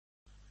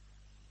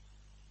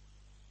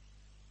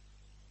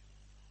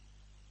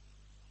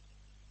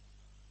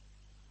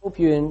hope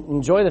you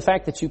enjoy the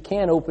fact that you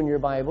can open your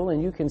Bible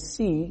and you can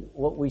see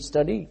what we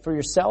study for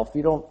yourself.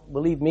 You don't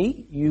believe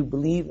me, you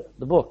believe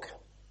the book.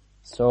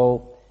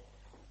 So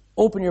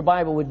open your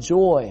Bible with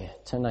joy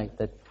tonight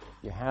that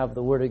you have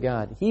the Word of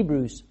God.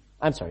 Hebrews.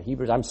 I'm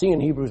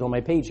seeing Hebrews on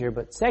my page here,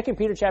 but 2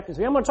 Peter chapter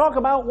 3. I'm going to talk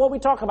about what we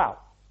talk about.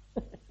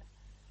 But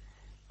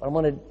I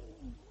want to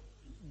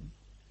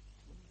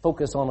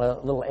focus on a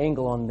little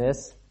angle on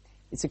this.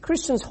 It's a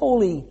Christian's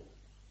holy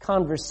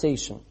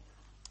conversation.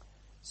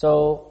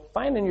 So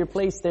find in your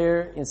place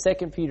there in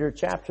 2 Peter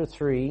chapter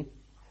 3. I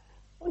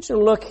want you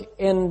to look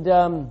and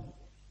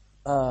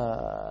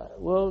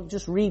we'll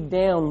just read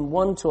down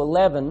 1 to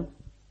 11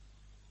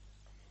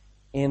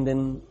 and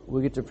then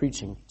we'll get to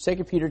preaching.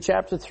 2 Peter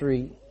chapter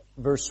 3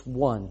 verse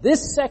 1.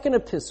 This second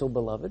epistle,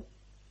 beloved,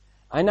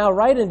 I now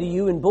write unto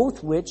you, in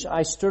both which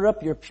I stir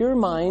up your pure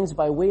minds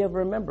by way of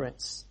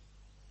remembrance,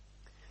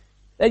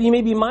 that you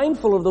may be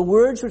mindful of the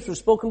words which were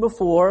spoken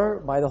before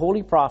by the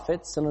holy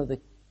prophets, and of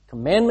the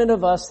commandment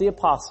of us, the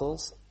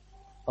apostles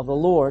of the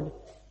Lord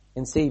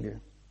and Savior.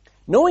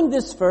 Knowing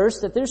this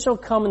first, that there shall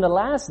come in the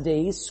last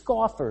days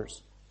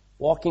scoffers,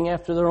 walking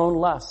after their own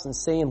lusts, and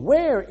saying,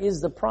 where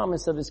is the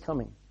promise of his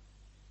coming?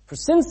 For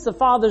since the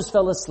fathers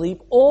fell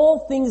asleep,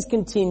 all things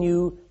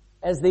continue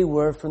as they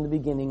were from the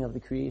beginning of the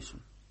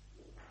creation.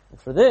 And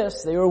for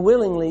this, they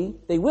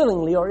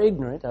willingly are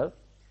ignorant of,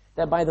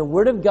 that by the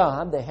word of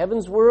God the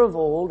heavens were of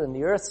old, and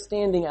the earth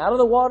standing out of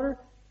the water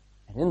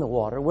and in the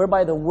water,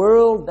 whereby the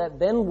world that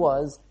then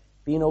was,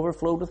 being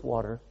overflowed with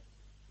water,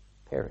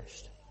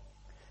 perished.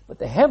 But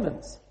the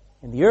heavens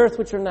and the earth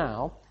which are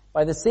now,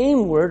 by the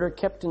same word are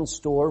kept in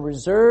store,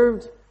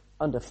 reserved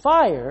unto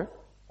fire,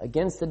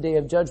 against the day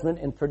of judgment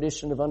and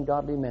perdition of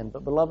ungodly men.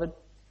 But beloved,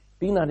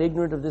 be not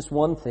ignorant of this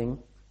one thing.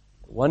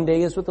 One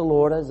day is with the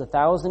Lord as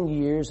 1,000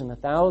 years, and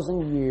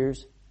 1,000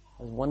 years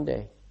as one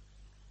day.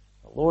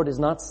 The Lord is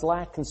not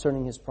slack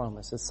concerning his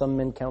promise, as some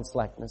men count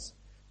slackness,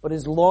 but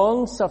is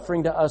long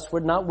suffering to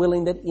usward, not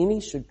willing that any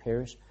should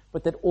perish,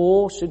 but that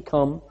all should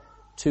come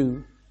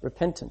to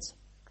repentance.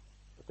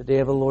 But the day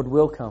of the Lord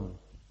will come.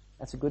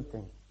 That's a good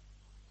thing.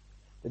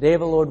 The day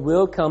of the Lord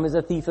will come as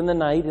a thief in the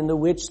night, in the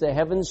which the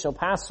heavens shall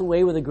pass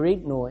away with a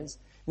great noise,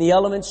 and the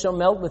elements shall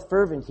melt with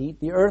fervent heat.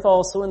 The earth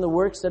also and the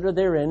works that are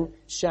therein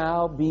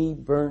shall be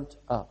burnt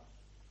up.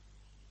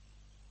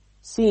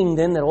 Seeing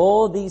then that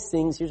all these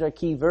things, here's our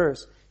key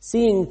verse,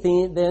 seeing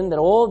then that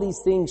all these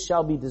things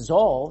shall be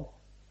dissolved,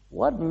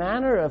 what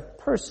manner of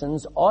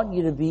persons ought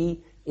you to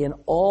be in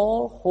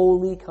all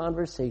holy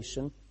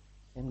conversation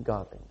and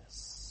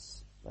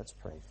godliness? Let's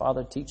pray.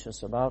 Father, teach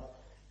us about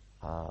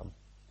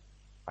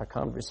our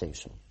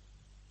conversation.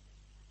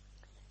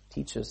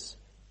 Teach us,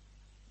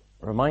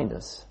 remind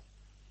us,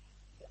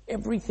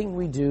 everything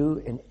we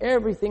do and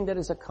everything that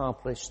is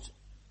accomplished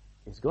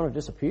is going to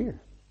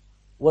disappear.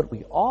 What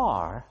we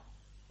are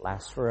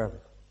lasts forever.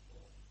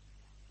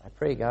 I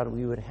pray, God,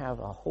 we would have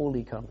a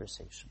holy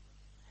conversation.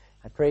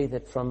 I pray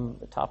that from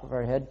the top of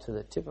our head to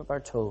the tip of our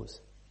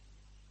toes,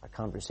 our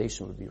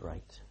conversation would be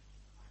right.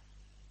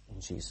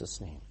 In Jesus'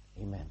 name,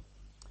 amen.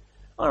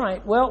 All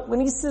right, well, when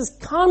he says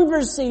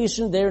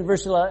conversation there in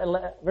verse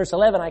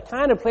 11, I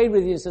kind of played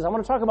with you. He says, I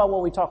want to talk about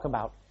what we talk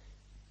about.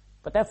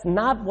 But that's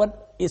not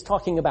what is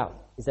talking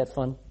about. Is that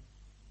fun?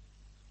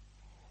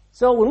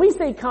 So when we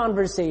say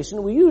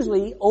conversation, we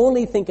usually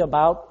only think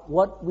about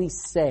what we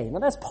say. Now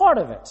that's part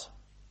of it.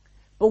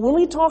 But when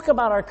we talk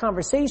about our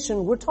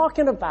conversation, we're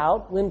talking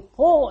about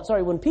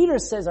when Peter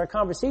says our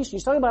conversation,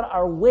 he's talking about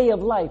our way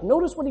of life.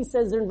 Notice what he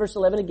says there in verse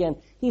 11 again.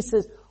 He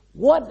says,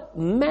 what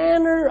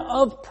manner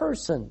of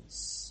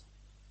persons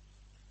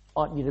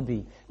ought you to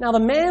be? Now,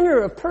 the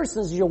manner of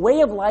persons is your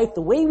way of life,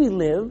 the way we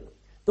live,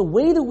 the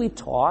way that we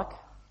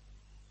talk,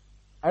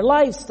 our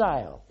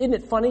lifestyle. Isn't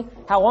it funny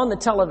how on the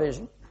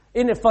television,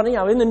 isn't it funny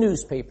how in the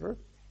newspaper,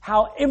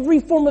 how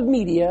every form of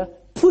media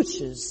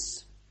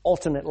pushes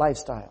alternate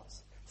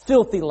lifestyles,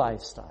 filthy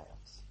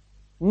lifestyles,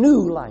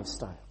 new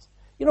lifestyles.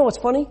 You know what's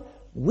funny?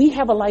 We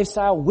have a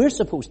lifestyle we're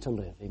supposed to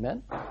live.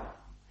 Amen?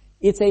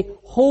 It's a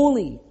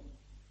holy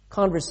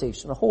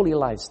conversation, a holy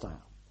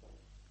lifestyle.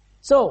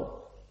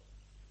 So,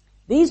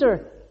 these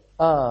are,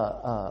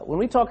 when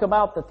we talk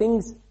about the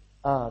things,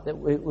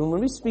 when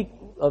we speak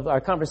of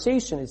our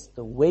conversation, it's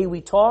the way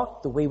we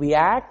talk, the way we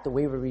act, the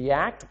way we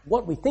react,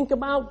 what we think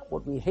about,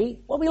 what we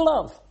hate, what we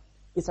love.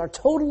 It's our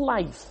total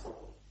life.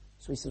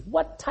 So he says,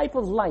 what type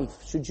of life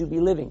should you be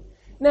living?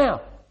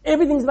 Now,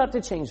 everything's about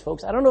to change,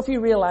 folks. I don't know if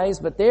you realize,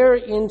 but there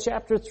in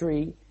chapter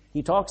 3,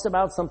 he talks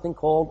about something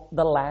called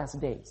the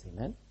last days.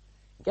 Amen?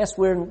 Guess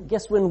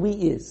when we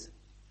is?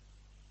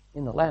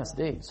 In the last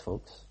days,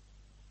 folks.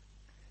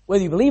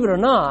 Whether you believe it or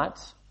not,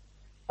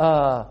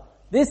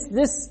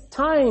 this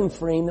time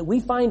frame that we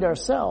find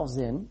ourselves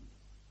in,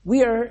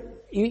 we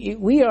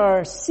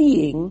are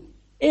seeing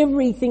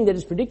everything that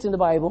is predicted in the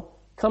Bible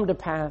come to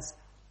pass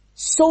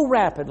so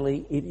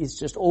rapidly, it is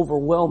just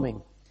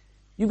overwhelming.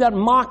 You've got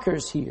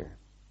mockers here.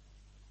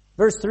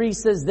 Verse 3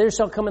 says, there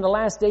shall come in the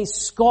last days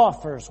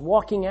scoffers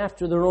walking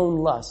after their own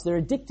lusts. They're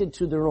addicted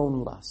to their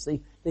own lusts.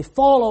 They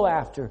follow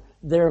after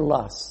their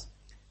lusts.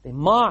 They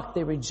mock,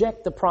 they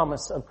reject the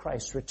promise of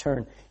Christ's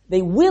return.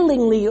 They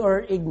willingly are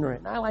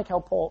ignorant. I like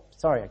how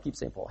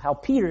how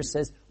Peter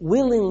says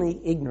willingly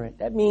ignorant.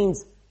 That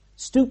means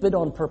stupid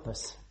on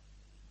purpose.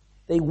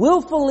 They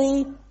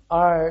willfully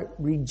are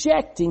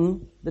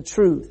rejecting the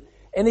truth.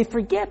 And they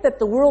forget that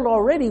the world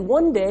already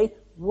one day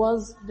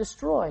was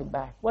destroyed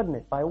back, wasn't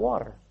it, by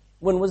water.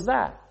 When was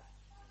that?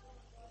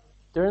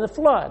 During the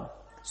flood.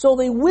 So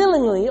they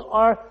willingly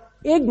are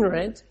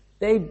ignorant.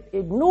 They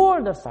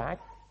ignore the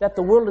fact that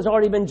the world has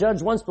already been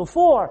judged once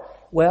before.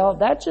 Well,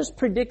 that just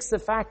predicts the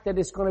fact that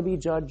it's going to be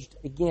judged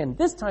again.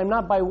 This time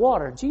not by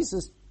water.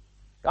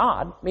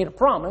 God, made a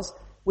promise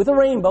with a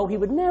rainbow. He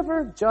would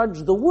never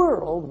judge the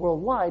world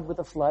worldwide with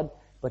a flood,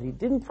 but he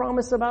didn't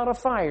promise about a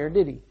fire,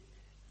 did he?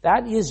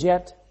 That is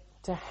yet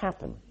to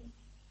happen.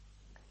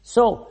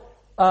 So,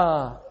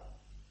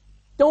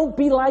 don't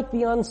be like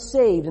the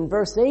unsaved. In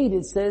verse 8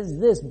 it says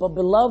this, but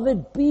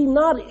beloved, be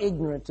not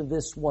ignorant of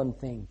this one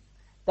thing,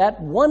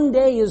 that one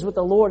day is with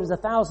the Lord is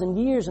 1,000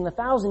 years, and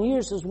 1,000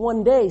 years is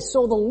one day.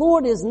 So the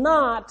Lord is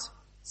not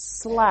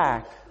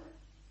slack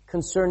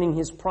concerning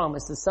his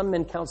promise, as some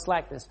men count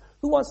slackness.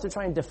 Who wants to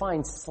try and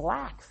define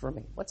slack for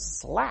me? What's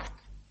slack?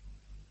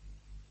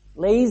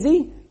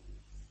 Lazy?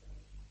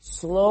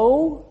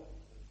 Slow?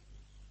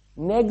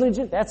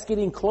 Negligent? That's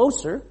getting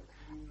closer.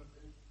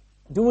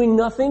 Doing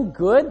nothing?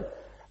 Good.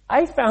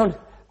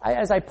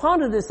 As I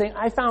pondered this thing,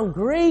 I found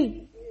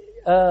great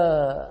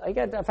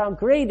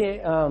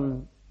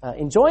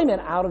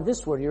enjoyment out of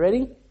this word. You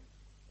ready?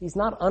 He's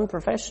not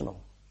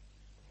unprofessional.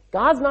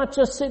 God's not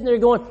just sitting there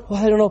going,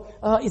 I don't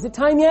know, is it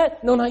time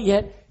yet? No, not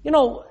yet. He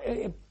knows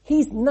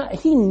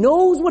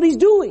what he's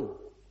doing.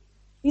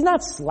 He's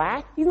not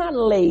slack. He's not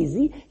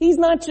lazy. He's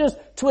not just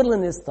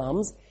twiddling his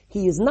thumbs.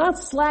 He is not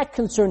slack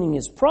concerning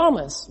his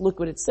promise. Look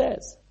what it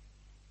says.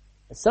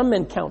 Some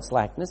men count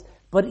slackness,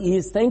 but he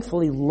is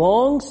thankfully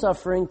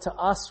long-suffering to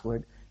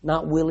usward,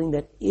 not willing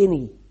that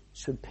any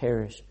should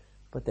perish,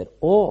 but that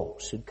all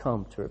should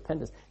come to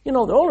repentance. The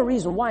only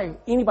reason why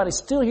anybody's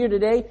still here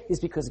today is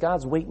because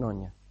God's waiting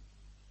on you.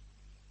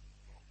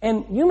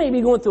 And you may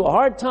be going through a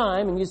hard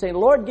time, and you say,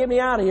 Lord, get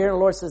me out of here. And the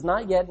Lord says,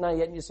 not yet, not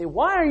yet. And you say,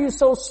 why are you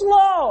so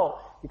slow?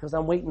 Because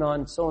I'm waiting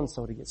on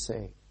so-and-so to get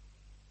saved.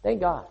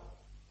 Thank God.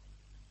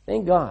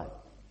 Thank God.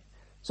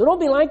 So don't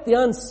be like the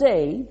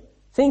unsaved,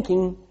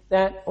 thinking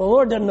that, the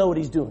Lord doesn't know what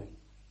he's doing.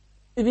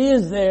 If he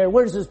is there,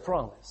 where's his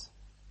promise?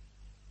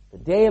 The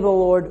day of the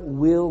Lord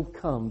will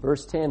come.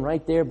 Verse 10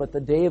 right there, but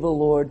the day of the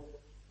Lord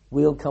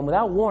will come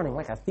without warning,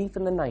 like a thief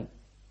in the night.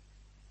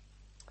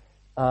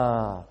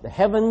 The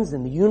heavens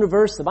and the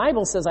universe, the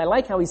Bible says, I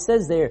like how he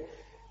says there,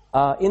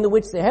 in the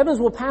which the heavens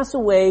will pass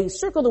away,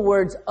 circle the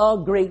words, a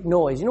great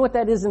noise. You know what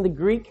that is in the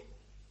Greek?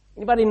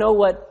 Anybody know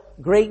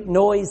what great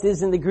noise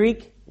is in the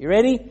Greek? You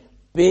ready?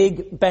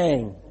 Big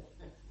bang.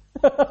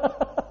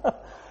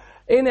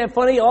 Ain't that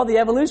funny? All the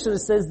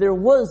evolutionists says there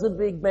was a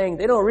big bang.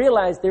 They don't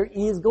realize there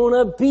is going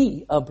to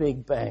be a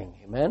big bang.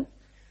 Amen?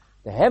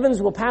 The heavens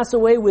will pass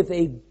away with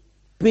a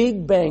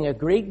big bang, a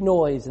great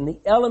noise, and the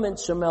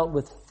elements shall melt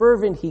with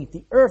fervent heat.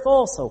 The earth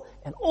also,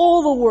 and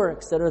all the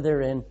works that are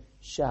therein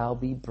shall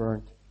be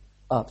burnt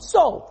up.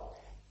 So,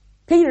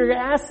 Peter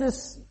asks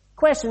this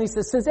question. He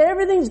says, since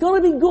everything's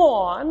going to be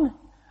gone,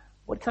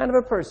 what kind of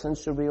a person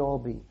should we all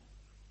be?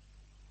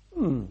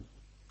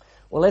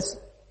 Well,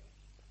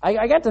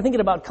 I got to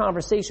thinking about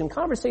conversation.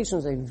 Conversation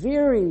is a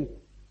very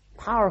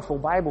powerful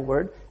Bible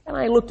word, and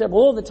I looked up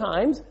all the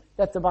times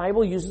that the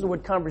Bible uses the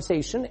word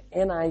conversation,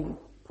 and I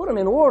put them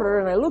in order,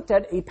 and I looked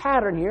at a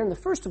pattern here, and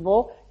first of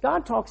all,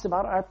 God talks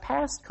about our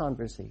past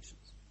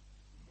conversations.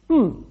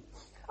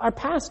 Our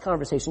past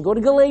conversation. Go to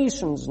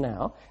Galatians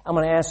now. I'm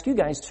going to ask you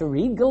guys to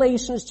read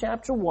Galatians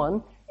chapter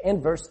 1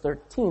 and verse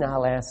 13.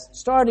 I'll ask,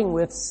 starting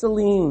with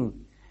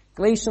Celine.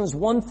 Galatians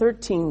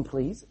 1:13,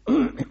 please.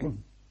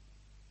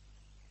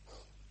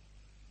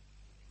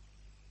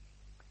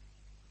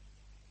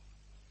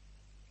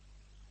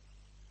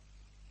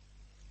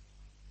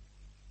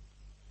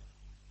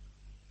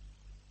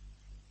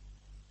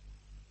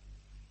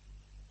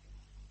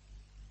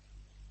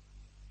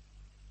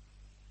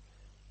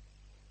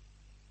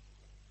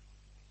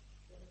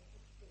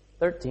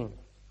 Thirteen.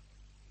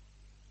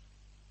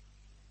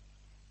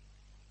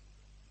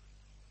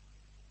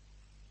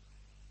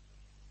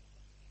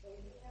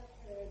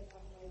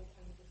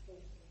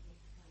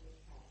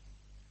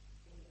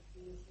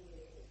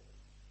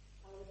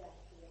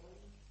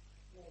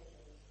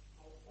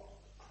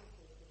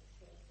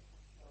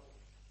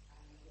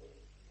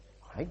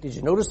 Right, did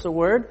you notice the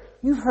word?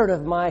 You've heard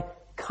of my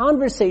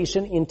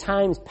conversation in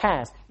times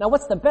past. Now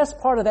what's the best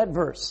part of that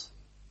verse?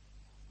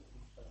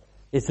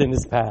 It's in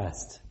his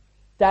past.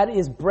 That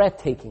is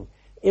breathtaking.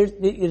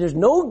 There's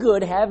no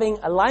good having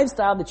a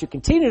lifestyle that you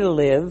continue to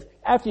live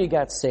after you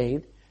got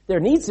saved. There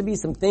needs to be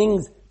some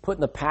things put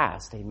in the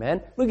past.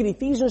 Amen. Look at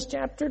Ephesians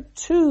chapter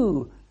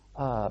 2,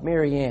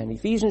 Marianne.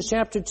 Ephesians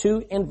chapter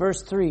 2 and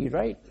verse 3,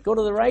 right? Go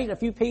to the right a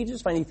few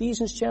pages, find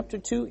Ephesians chapter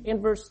 2 and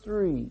verse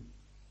 3.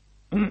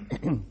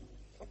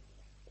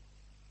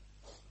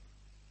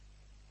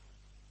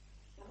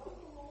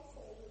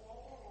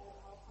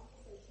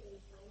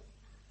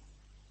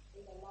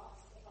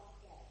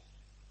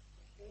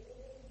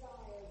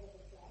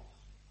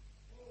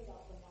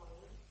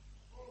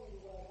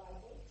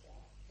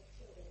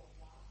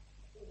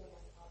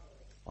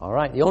 All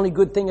right. The only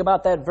good thing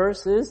about that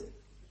verse is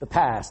the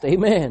past.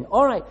 Amen.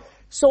 All right.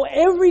 So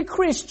every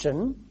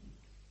Christian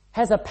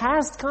has a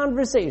past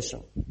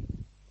conversation,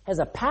 has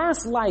a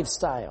past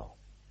lifestyle.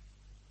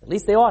 At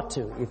least they ought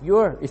to.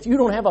 If you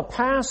don't have a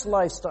past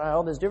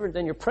lifestyle that's different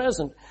than your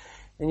present,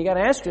 then you got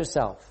to ask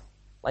yourself,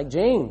 like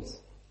James,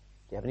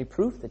 do you have any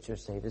proof that you're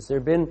saved? Has there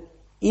been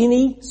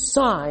any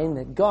sign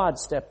that God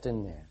stepped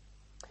in there?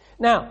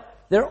 Now,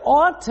 there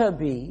ought to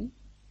be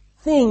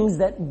things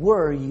that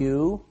were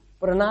you,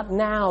 but are not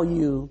now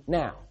you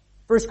now.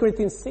 1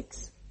 Corinthians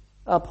 6,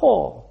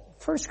 Paul,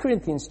 1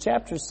 Corinthians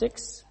chapter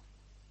 6,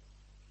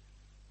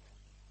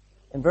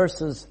 and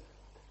verses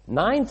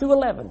 9 through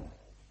 11.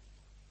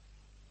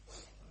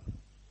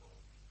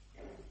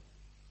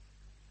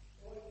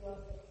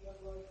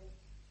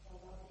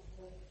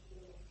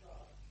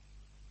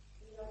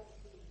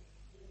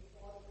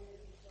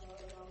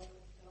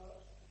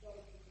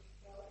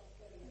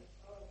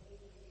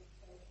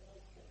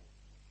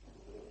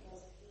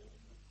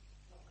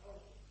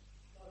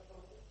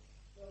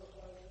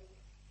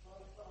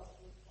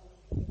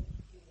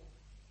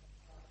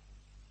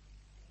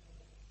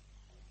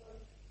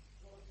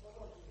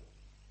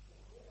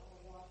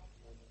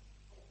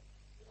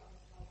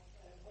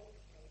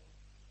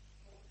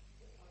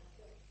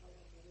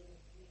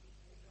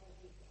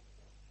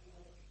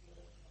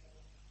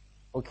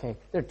 Okay,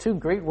 there are two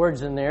great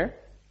words in there.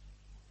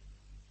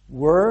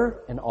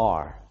 Were and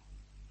are.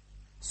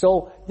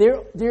 So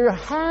there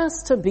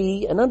has to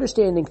be an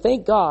understanding,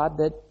 thank God,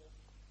 that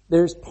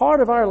there's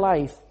part of our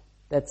life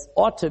that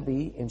ought to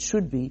be and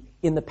should be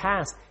in the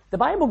past. The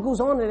Bible goes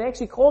on and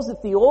actually calls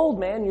it the old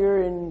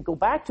man. Go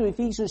back to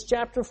Ephesians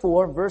chapter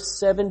 4, verse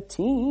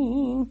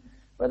 17.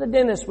 Brother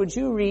Dennis, would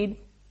you read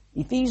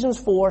Ephesians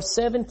 4,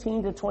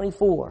 17 to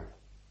 24?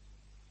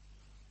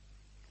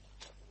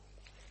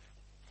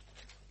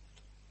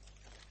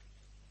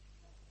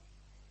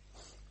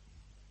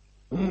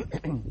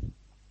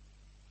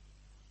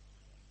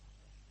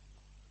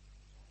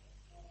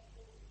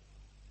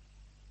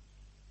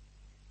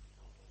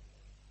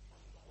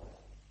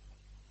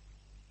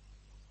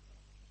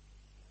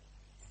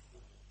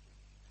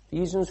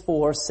 Ephesians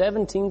 4,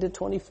 17 to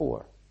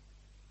 24.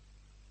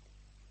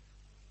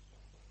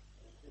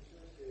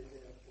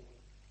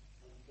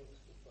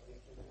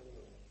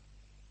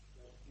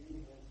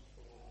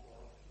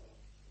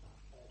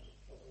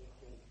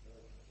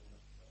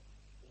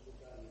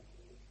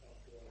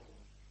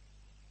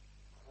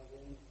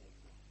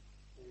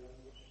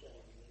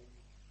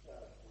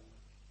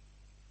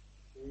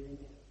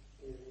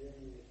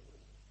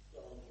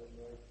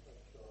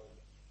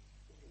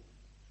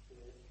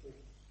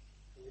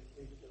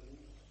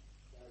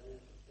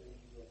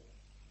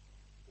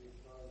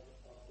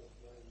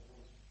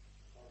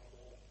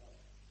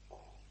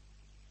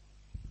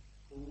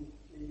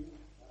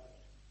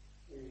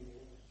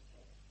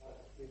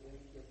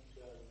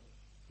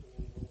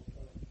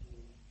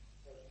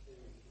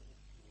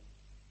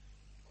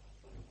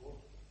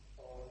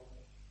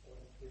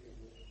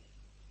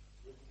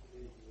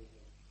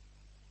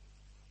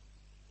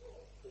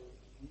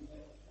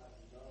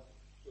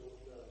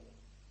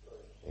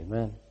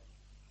 Amen.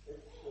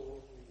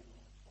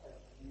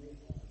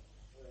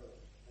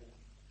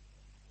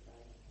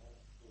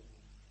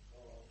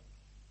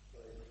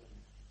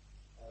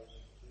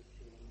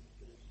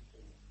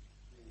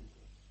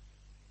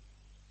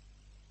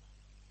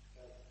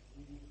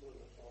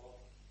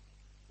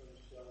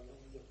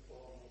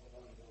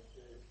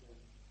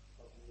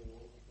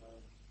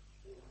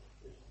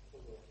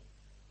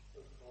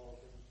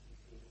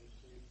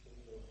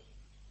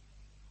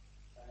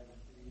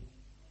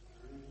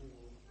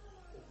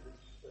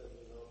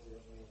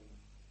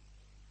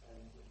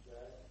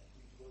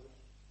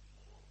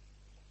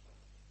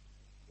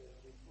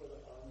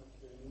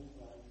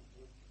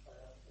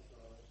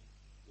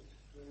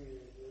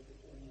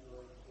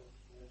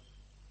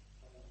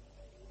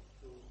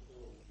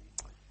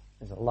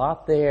 There's a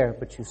lot there,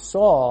 but you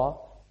saw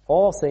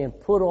Paul saying,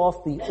 put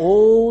off the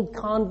old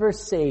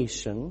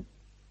conversation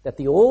that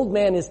the old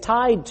man is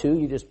tied to.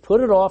 You just put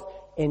it off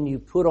and you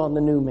put on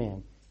the new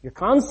man. You're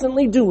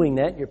constantly doing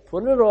that. You're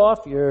putting it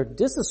off. You're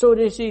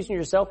disassociating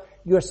yourself.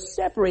 You're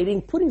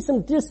separating, putting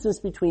some distance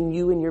between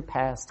you and your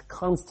past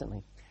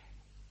constantly.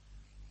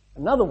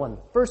 Another one,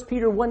 1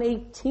 Peter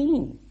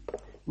 1:18.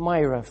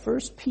 Myra, 1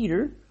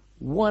 Peter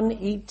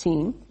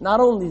 1:18. Not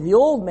only the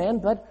old man,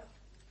 but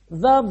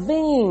the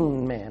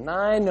vain man.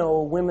 I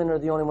know women are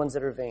the only ones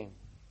that are vain.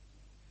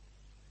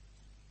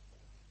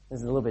 This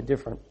is a little bit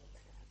different.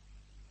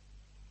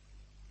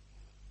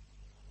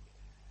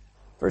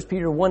 1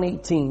 Peter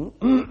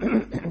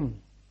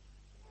 1:18.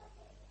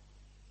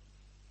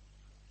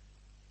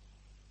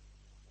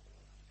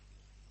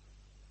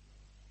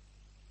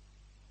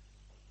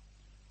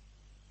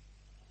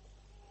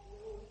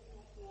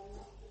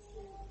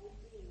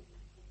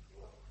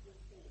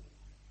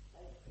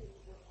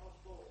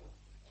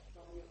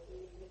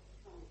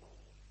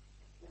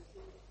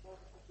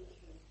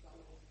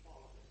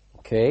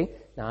 Okay,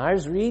 now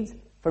ours reads,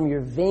 from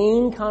your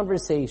vain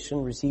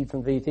conversation received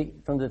from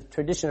the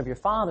tradition of your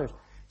fathers.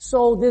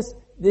 So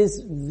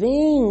this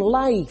vain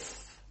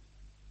life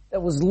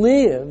that was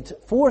lived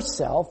for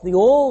self, the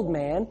old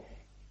man,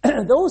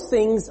 those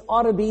things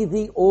ought to be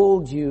the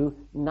old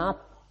you, not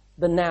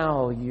the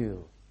now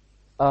you.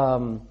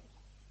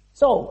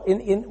 So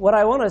in what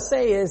I want to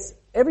say is,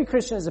 every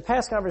Christian has a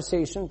past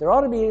conversation. There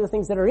ought to be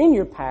things that are in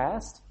your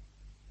past,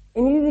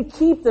 and you need to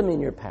keep them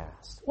in your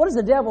past. What does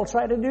the devil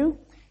try to do?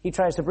 He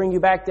tries to bring you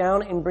back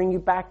down and bring you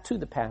back to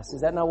the past.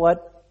 Is that not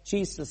what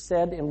Jesus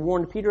said and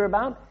warned Peter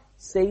about?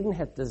 Satan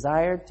hath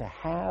desired to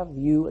have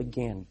you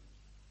again.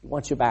 He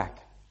wants you back.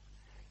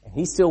 And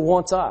he still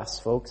wants us,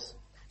 folks.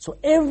 So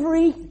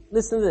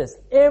listen to this,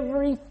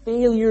 every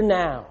failure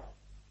now,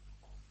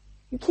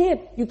 you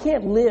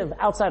can't live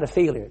outside of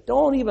failure.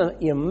 Don't even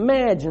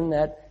imagine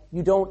that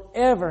you don't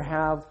ever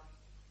have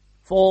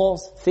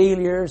falls,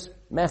 failures,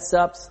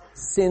 mess-ups,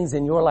 sins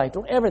in your life.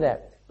 Don't ever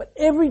that. But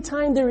every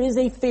time there is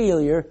a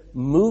failure,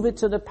 move it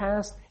to the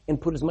past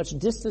and put as much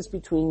distance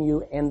between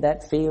you and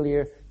that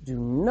failure. Do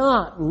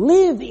not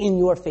live in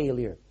your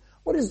failure.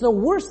 What is the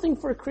worst thing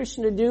for a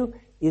Christian to do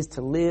is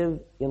to live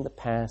in the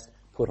past.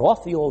 Put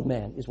off the old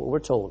man is what we're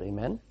told,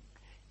 amen?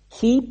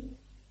 Keep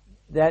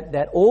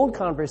that old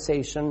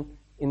conversation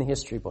in the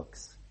history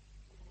books,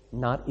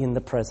 not in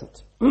the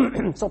present.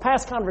 So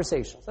past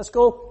conversations. Let's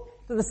go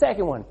to the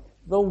second one.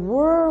 The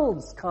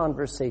world's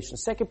conversation.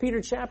 2 Peter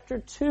chapter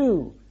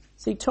 2.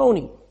 See,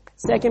 Tony.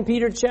 2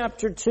 Peter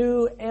chapter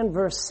 2 and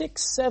verse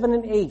 6, 7,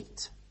 and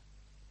 8.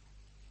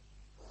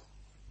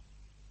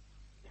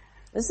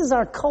 This is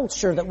our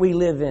culture that we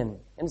live in.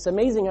 And it's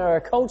amazing how our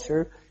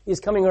culture is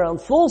coming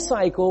around full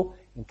cycle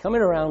and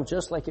coming around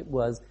just like it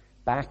was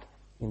back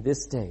in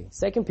this day.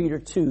 2 Peter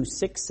 2,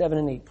 6, 7,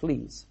 and 8,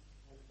 please.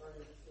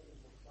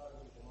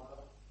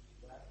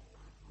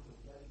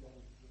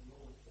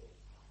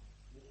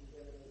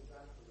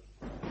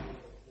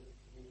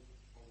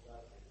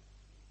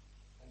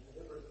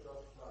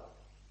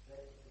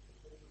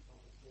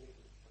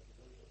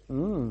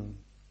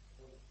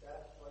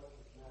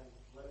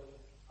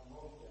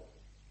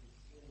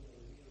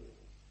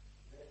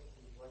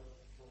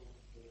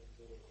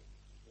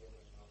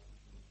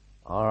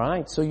 All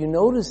right, so you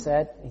notice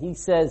that he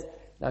says,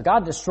 now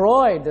God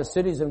destroyed the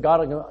cities of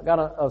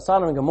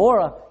Sodom and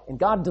Gomorrah, and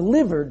God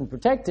delivered and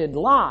protected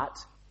Lot,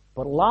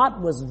 but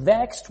Lot was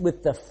vexed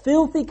with the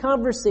filthy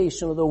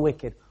conversation of the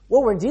wicked.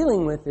 What we're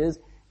dealing with is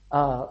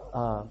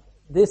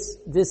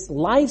this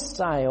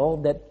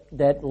lifestyle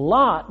that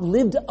Lot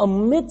lived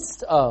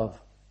amidst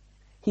of.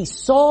 He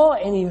saw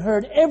and he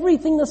heard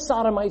everything the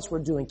Sodomites were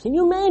doing. Can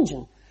you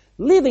imagine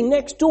living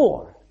next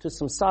door to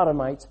some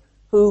Sodomites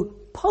who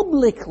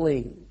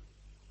publicly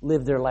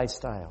lived their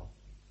lifestyle?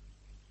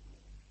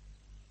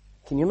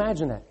 Can you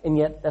imagine that? And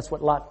yet, that's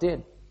what Lot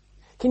did.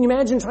 Can you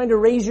imagine trying to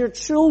raise your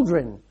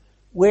children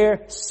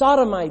where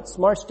Sodomites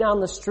march down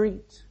the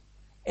street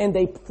and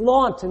they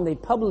flaunt and they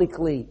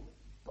publicly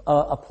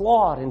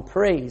applaud and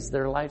praise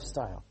their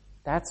lifestyle?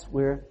 That's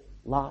where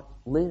Lot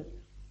lived.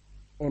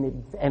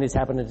 And it's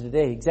happening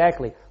today.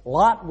 Exactly.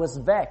 Lot was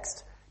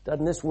vexed.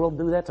 Doesn't this world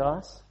do that to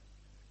us?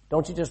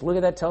 Don't you just look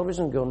at that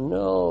television and go,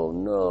 no,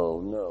 no,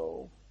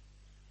 no.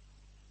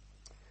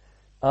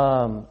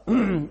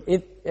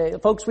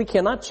 Folks, we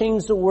cannot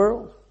change the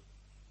world,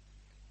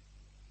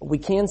 but we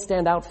can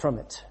stand out from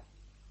it.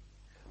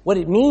 What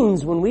it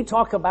means when we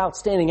talk about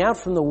standing out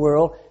from the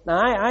world, now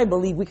I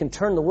believe we can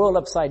turn the world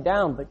upside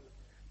down,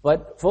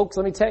 but folks,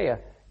 let me tell you,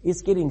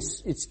 it's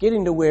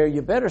getting to where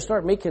you better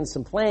start making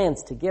some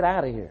plans to get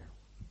out of here.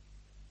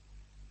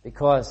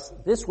 Because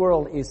this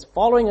world is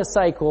following a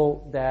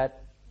cycle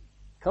that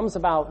comes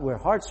about where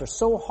hearts are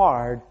so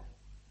hard,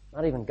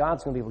 not even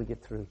God's going to be able to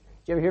get through.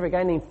 Did you ever hear of a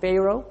guy named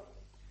Pharaoh?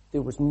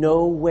 There was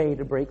no way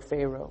to break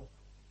Pharaoh.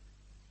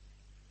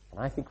 And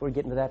I think we're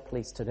getting to that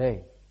place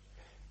today.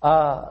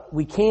 Now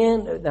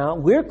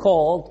we're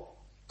called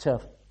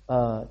to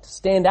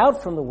stand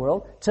out from the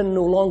world, to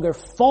no longer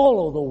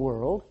follow the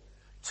world,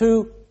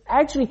 to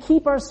actually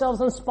keep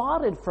ourselves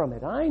unspotted from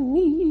it. I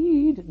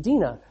need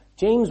Dina.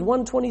 James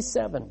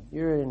 1:27.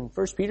 You're in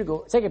 2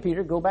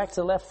 Peter, go back to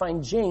the left,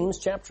 find James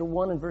chapter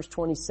 1 and verse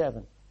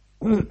 27.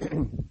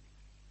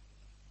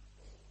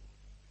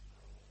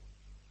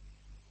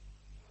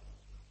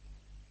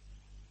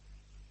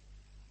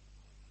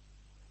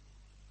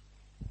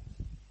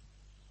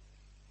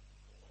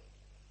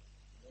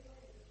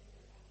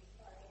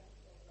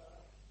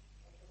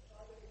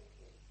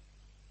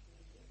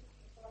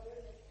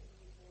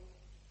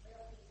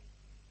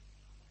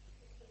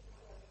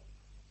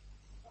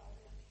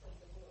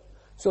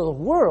 So the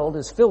world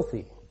is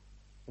filthy.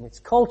 And its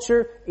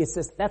culture,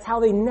 that's how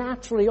they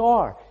naturally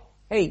are.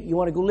 Hey, you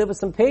want to go live with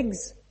some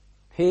pigs?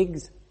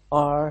 Pigs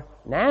are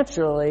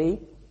naturally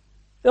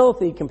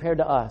filthy compared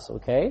to us,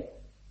 okay?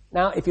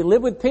 Now, if you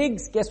live with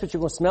pigs, guess what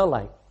you're going to smell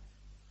like?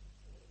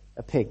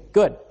 A pig.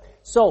 Good.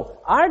 So,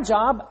 our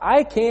job,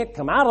 I can't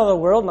come out of the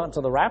world, not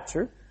until the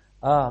rapture,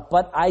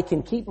 but I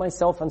can keep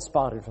myself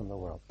unspotted from the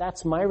world.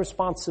 That's my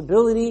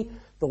responsibility.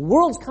 The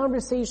world's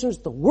conversations,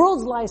 the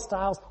world's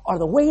lifestyles are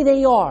the way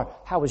they are.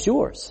 How is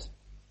yours?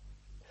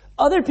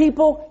 Other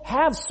people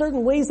have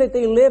certain ways that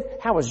they live.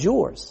 How is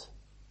yours?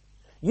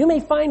 You may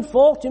find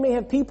fault. You may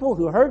have people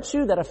who hurt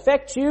you, that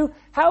affect you.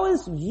 How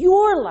is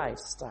your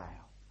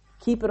lifestyle?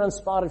 Keep it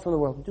unspotted from the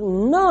world.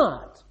 Do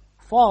not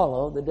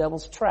follow the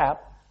devil's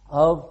trap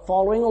of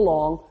following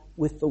along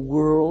with the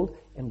world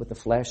and with the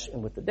flesh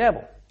and with the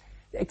devil.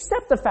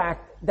 Accept the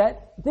fact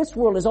that this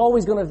world is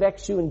always going to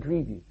vex you and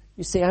grieve you.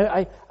 You say,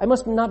 I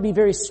must not be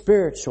very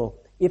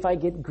spiritual if I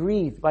get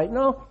grieved by...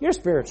 No, you're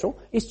spiritual.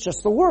 It's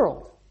just the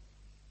world.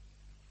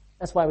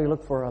 That's why we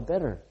look for a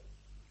better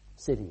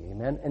city,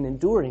 amen? An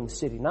enduring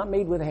city, not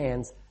made with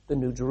hands, the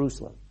New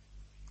Jerusalem.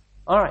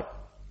 All right.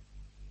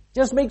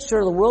 Just make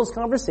sure the world's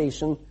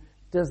conversation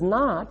does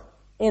not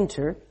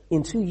enter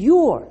into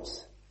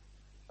yours.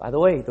 By the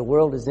way, the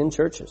world is in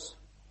churches.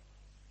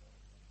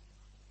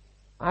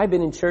 I've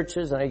been in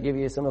churches, and I give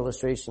you some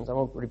illustrations. I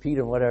won't repeat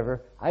them,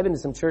 whatever. I've been in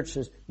some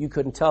churches, you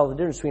couldn't tell the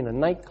difference between a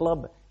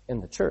nightclub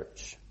and the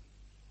church.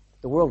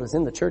 The world is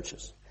in the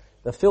churches.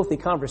 The filthy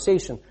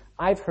conversation.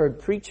 I've heard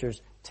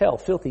preachers tell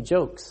filthy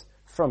jokes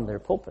from their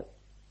pulpit.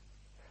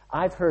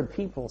 I've heard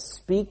people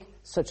speak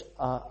such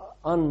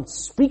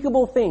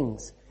unspeakable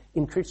things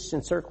in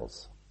Christian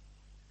circles.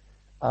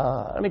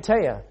 Let me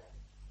tell you,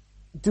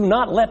 do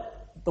not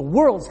let the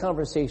world's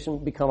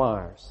conversation become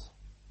ours.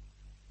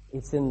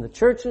 It's in the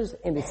churches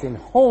and it's in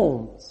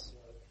homes.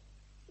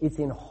 It's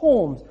in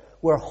homes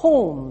where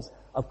homes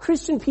of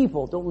Christian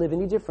people don't live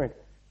any different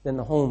than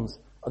the homes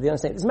of the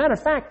unsaved. As a matter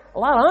of fact, a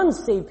lot of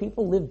unsaved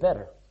people live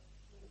better.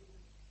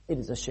 It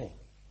is a shame.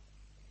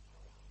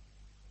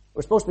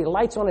 We're supposed to be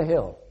lights on a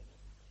hill,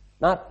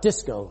 not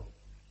disco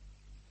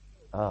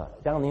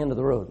down the end of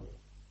the road.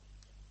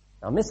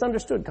 Now,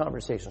 misunderstood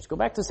conversations. Go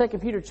back to 2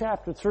 Peter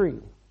chapter 3.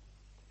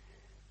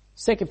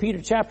 2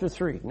 Peter chapter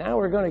 3. Now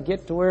we're going to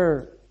get to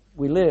where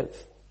we live.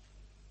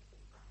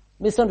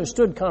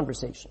 Misunderstood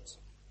conversations.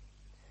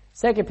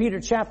 2 Peter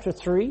chapter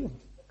 3,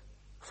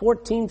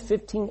 14,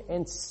 15,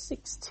 and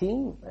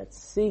 16.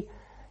 Let's see.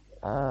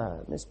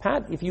 Miss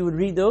Pat, if you would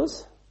read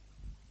those.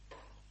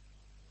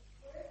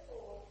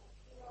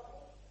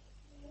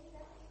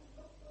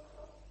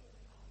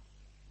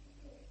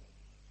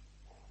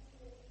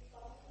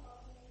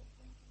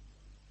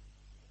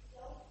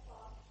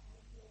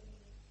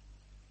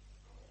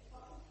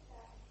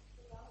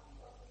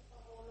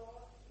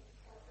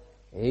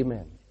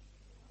 Amen.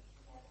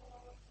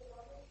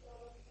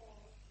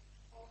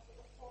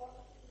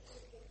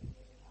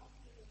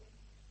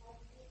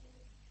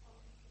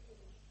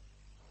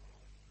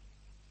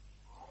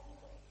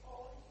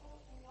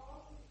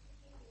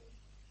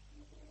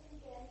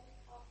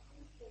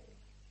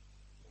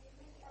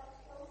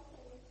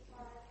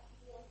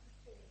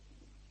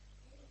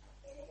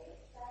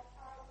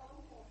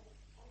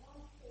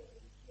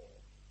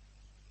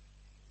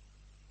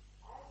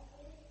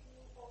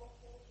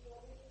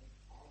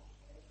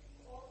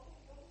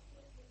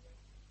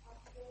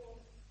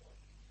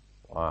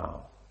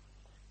 Wow.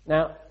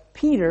 Now,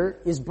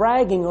 Peter is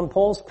bragging on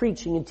Paul's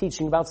preaching and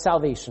teaching about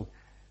salvation.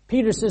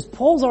 Peter says,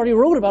 Paul's already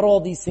wrote about all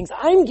these things.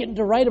 I'm getting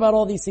to write about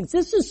all these things.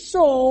 This is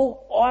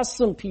so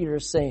awesome,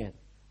 Peter's saying.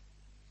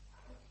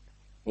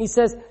 He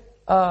says,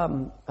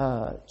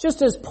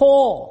 just as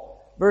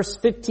Paul, verse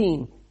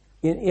 15,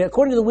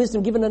 according to the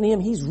wisdom given unto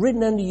him, he's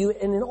written unto you,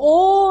 and in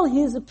all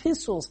his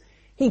epistles,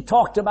 he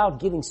talked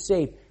about getting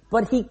saved.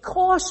 But he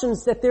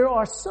cautions that there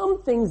are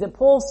some things that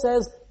Paul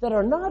says that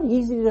are not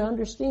easy to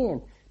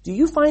understand. Do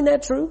you find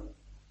that true?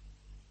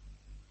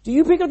 Do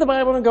you pick up the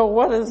Bible and go,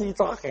 what is he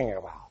talking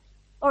about?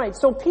 All right,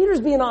 so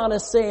Peter's being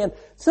honest, saying,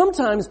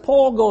 sometimes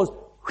Paul goes,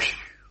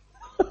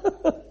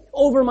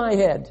 over my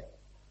head.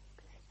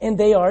 And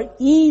they are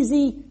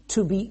easy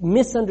to be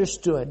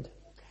misunderstood.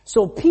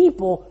 So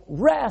people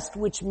rest,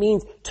 which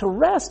means, to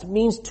rest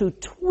means to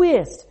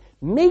twist,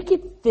 make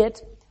it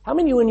fit. How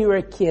many of you, when you were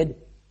a kid,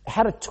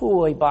 had a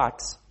toy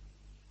box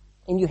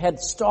and you had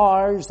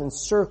stars and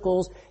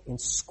circles and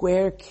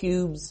square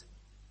cubes?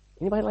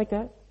 Anybody like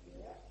that?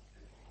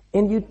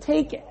 And you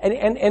take,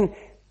 and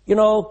you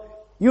know,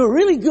 you were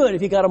really good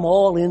if you got them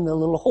all in the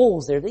little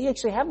holes there. They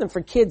actually have them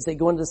for kids. They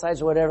go into the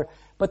sides or whatever.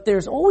 But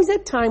there's always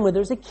that time where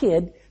there's a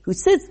kid who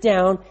sits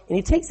down and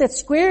he takes that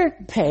square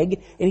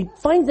peg and he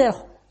finds that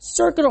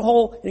circular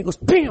hole and he goes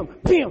bam,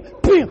 bam,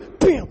 bam,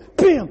 bam,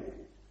 bam.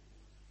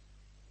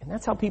 And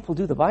that's how people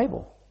do the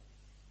Bible.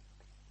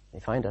 They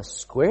find a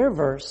square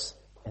verse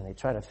and they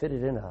try to fit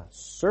it in a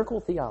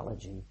circle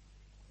theology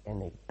and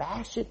they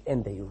bash it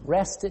and they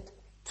wrest it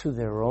to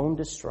their own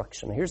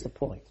destruction. Now, here's the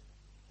point.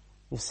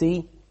 You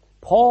see,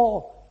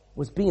 Paul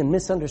was being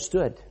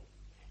misunderstood.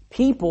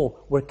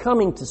 People were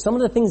coming to some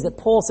of the things that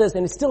Paul says,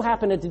 and it's still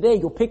happening today.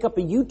 You'll pick up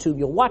a YouTube,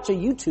 you'll watch a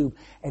YouTube,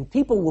 and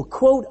people will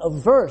quote a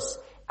verse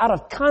out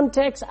of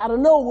context, out of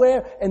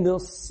nowhere, and they'll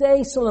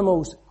say some of the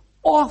most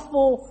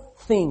awful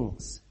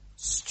things,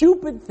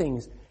 stupid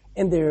things.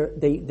 And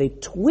they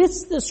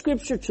twist the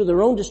scripture to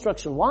their own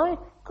destruction. Why?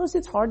 Because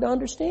it's hard to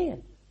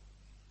understand.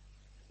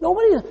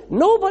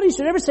 Nobody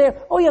should ever say,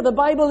 oh yeah, the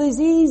Bible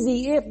is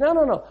easy if...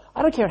 No.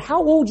 I don't care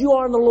how old you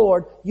are in the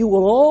Lord, you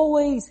will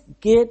always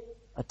get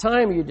a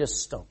time where you're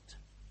just stumped.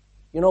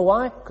 You know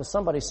why? Because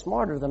somebody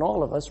smarter than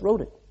all of us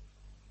wrote it.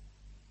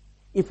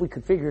 If we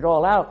could figure it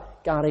all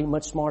out, God ain't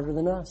much smarter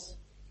than us.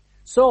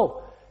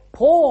 So,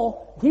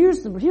 Paul,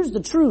 here's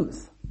the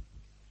truth.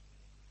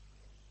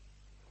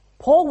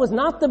 Paul was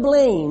not to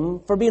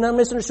blame for being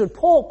misunderstood.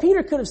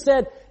 Peter could have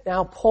said,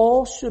 now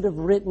Paul should have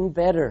written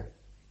better.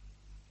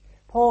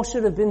 Paul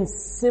should have been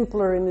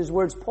simpler in his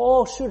words.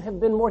 Paul should have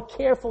been more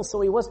careful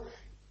so he was.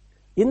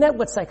 Isn't that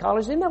what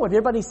psychology, isn't that what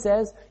everybody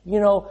says? You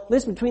know,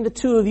 listen, between the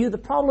two of you, the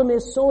problem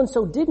is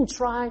so-and-so didn't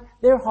try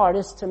their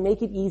hardest to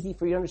make it easy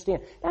for you to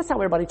understand. That's how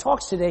everybody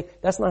talks today.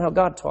 That's not how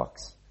God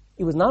talks.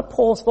 It was not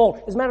Paul's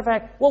fault. As a matter of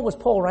fact, what was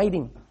Paul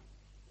writing?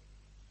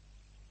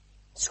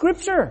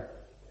 Scripture.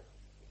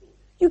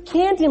 You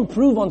can't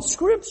improve on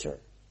Scripture.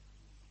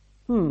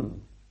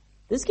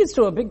 This gets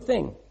to a big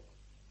thing.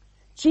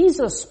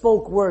 Jesus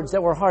spoke words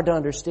that were hard to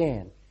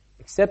understand.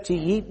 Except ye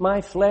eat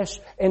my flesh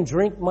and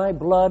drink my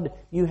blood,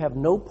 you have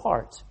no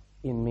part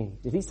in me.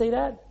 Did he say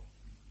that?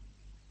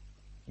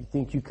 You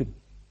think you could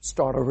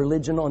start a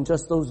religion on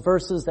just those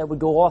verses that would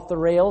go off the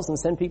rails and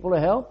send people to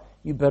hell?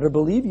 You better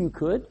believe you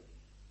could.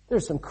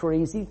 There's some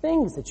crazy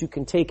things that you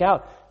can take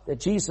out that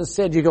Jesus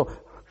said. You go,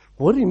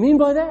 what do you mean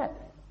by that?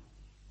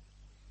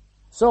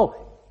 So,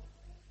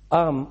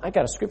 I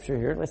got a scripture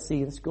here. Let's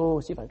see. Let's go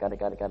see if I got it.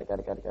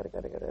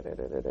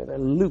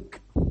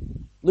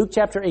 Luke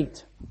chapter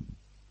 8.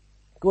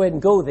 Go ahead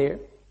and go there.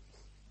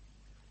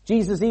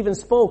 Jesus even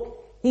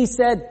spoke. He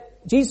said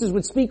Jesus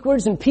would speak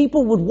words and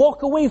people would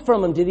walk away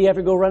from him. Did he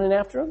ever go running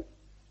after him?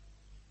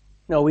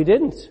 No, he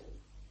didn't.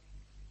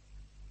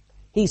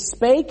 He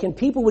spake and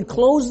people would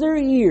close their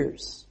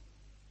ears.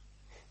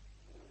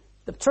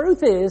 The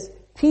truth is,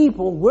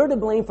 people were to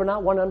blame for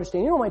not wanting to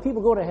understand. You know why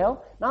people go to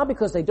hell? Not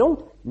because they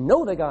don't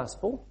know the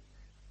gospel.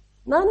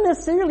 Not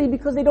necessarily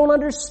because they don't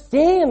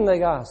understand the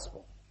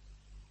gospel.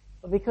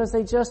 But because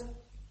they just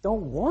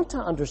don't want to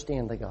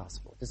understand the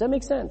gospel. Does that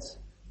make sense?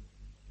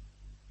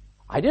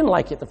 I didn't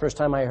like it the first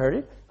time I heard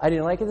it. I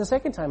didn't like it the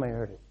second time I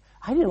heard it.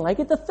 I didn't like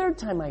it the third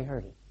time I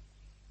heard it.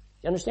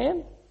 You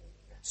understand?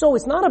 So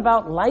it's not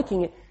about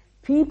liking it.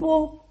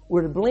 People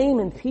were to blame,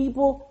 and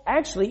people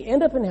actually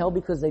end up in hell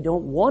because they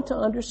don't want to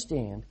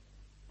understand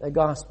the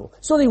gospel.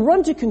 So they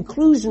run to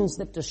conclusions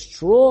that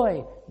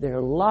destroy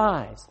their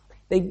lives.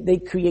 They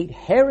create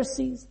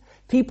heresies.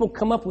 People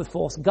come up with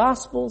false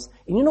gospels.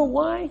 And you know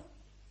why?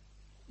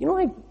 You know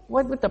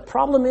what the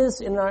problem is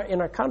in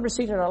our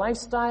conversation, in our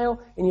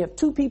lifestyle? And you have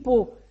two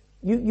people,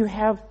 you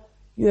have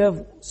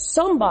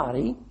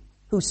somebody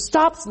who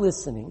stops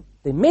listening,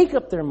 they make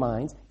up their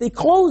minds, they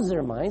close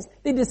their minds,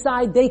 they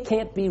decide they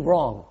can't be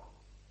wrong.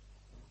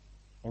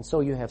 And so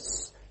you have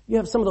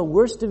some of the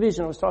worst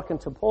division. I was talking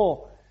to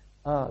Paul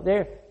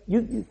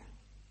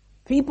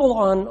people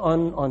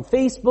on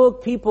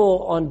Facebook,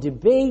 people on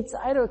debates,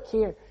 I don't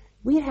care.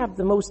 We have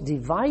the most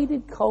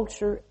divided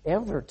culture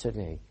ever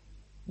today.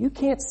 You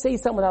can't say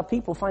something without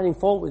people finding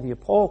fault with you.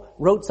 Paul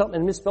wrote something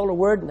and misspelled a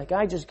word, and the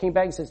guy just came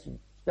back and says, you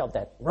spelled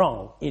that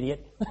wrong,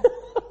 idiot.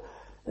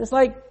 It's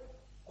like,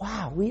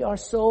 wow, we are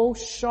so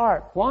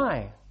sharp.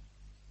 Why?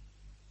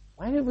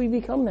 Why did we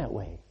become that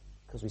way?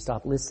 Because we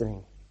stopped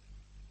listening.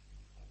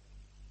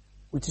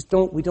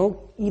 We don't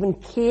even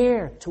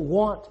care to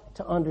want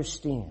to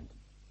understand.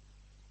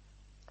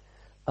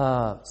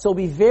 So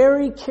be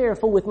very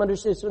careful with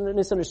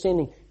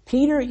misunderstanding.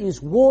 Peter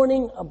is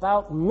warning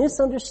about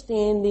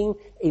misunderstanding,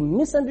 a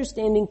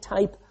misunderstanding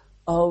type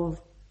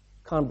of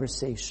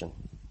conversation.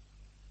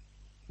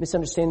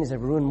 Misunderstandings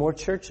have ruined more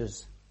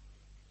churches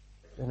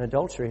than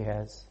adultery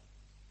has.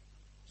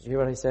 Did you hear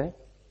what I say?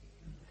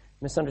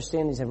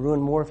 Misunderstandings have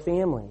ruined more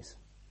families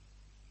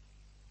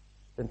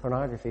than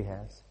pornography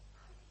has.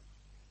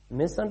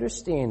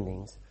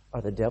 Misunderstandings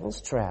are the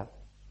devil's trap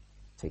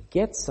to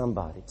get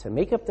somebody to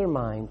make up their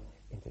mind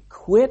and to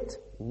quit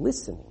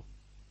listening.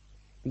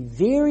 Be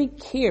very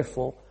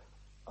careful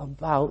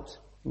about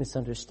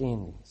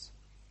misunderstandings.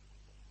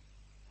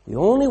 The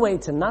only way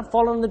to not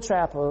fall into the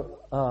trap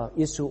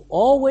is to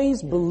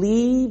always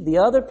believe the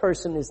other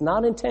person is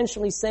not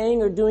intentionally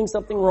saying or doing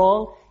something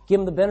wrong. Give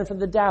them the benefit of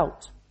the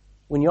doubt.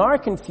 When you are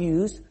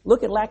confused,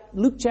 look at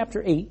Luke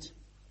chapter 8,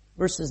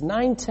 verses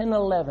 9, 10,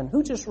 11.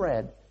 Who just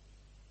read?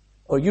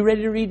 Are you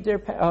ready to read there,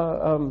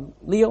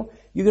 Leo?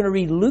 You're going to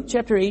read Luke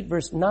chapter 8,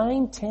 verse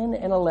 9, 10,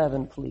 and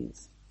 11,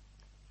 please.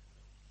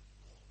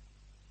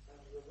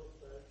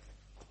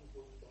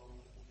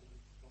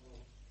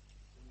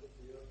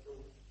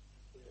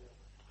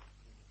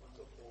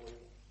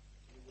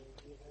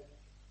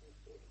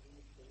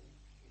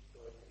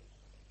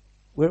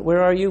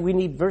 Where are you? We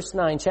need verse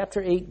 9, chapter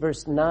 8,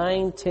 verse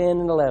 9, 10,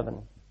 and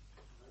 11.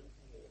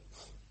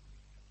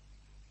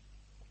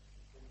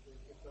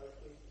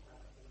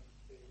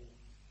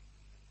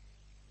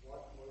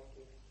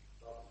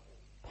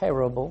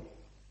 Parable.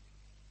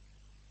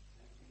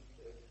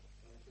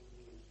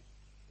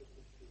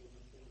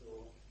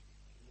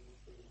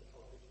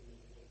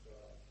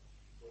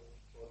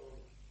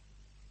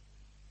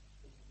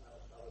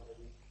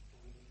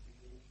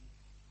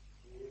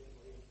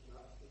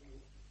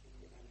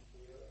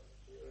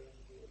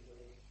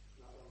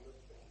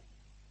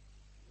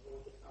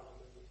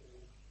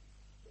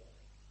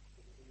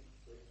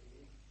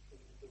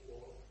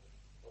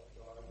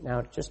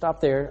 Now, just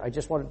stop there. I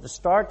just wanted to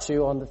start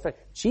you on the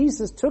fact.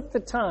 Jesus took the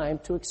time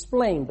to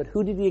explain, but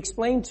who did he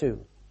explain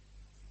to?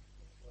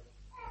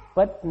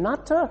 But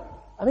not to,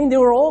 there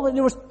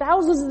were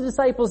thousands of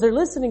disciples there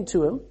listening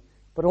to him,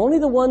 but only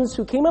the ones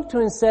who came up to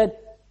him and said,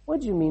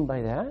 what do you mean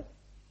by that?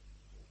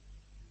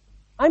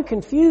 I'm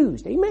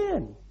confused.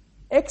 Amen.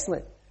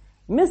 Excellent.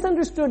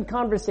 Misunderstood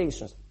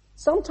conversations.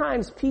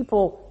 Sometimes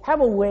people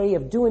have a way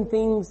of doing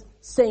things,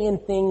 saying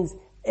things,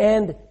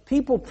 and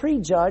people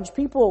prejudge.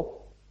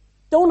 People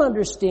don't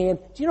understand.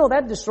 Do you know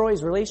that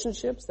destroys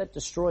relationships? That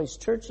destroys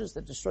churches?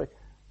 That destroys...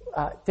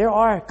 there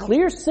are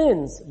clear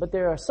sins, but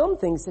there are some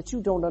things that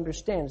you don't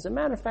understand. As a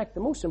matter of fact,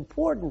 the most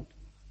important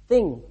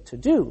thing to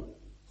do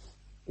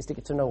is to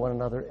get to know one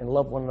another and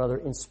love one another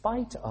in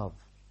spite of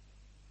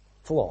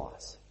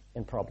flaws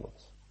and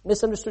problems.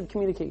 Misunderstood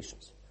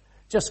communications.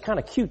 Just kind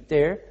of cute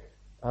there.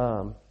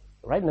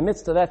 Right in the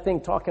midst of that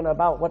thing talking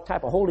about what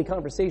type of holy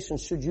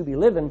conversations should you be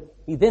living,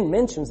 he then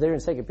mentions there in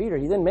 2 Peter,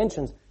 he then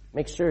mentions,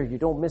 make sure you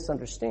don't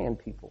misunderstand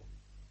people.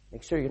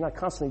 Make sure you're not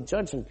constantly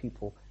judging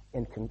people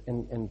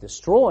and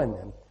destroying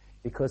them,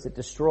 because it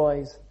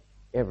destroys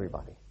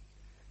everybody.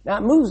 Now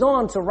it moves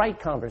on to right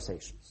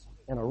conversations.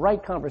 And a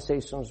right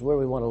conversation is where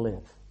we want to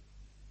live.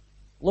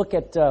 Look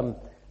at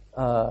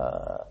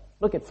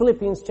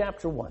Philippians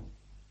chapter 1.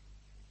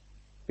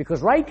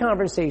 Because right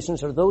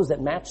conversations are those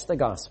that match the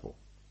gospel.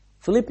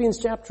 Philippians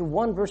chapter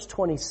 1 verse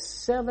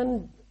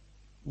 27.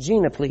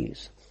 Gina,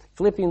 please.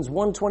 Philippians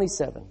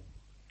 1:27.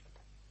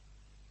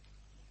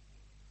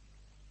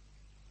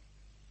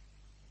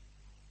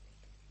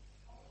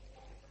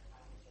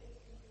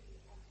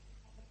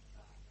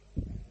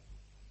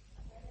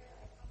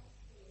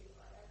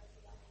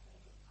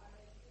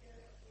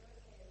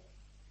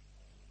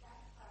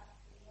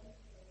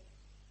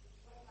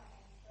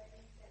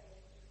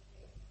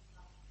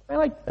 I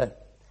like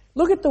that.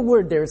 Look at the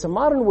word there. It's a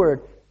modern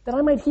word. That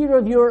I might hear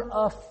of your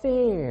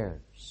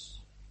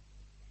affairs.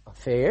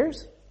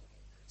 Affairs?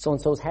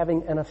 So-and-so's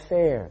having an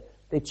affair.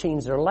 They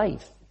changed their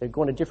life. They're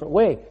going a different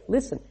way.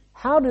 Listen,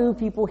 how do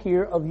people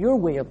hear of your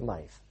way of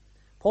life?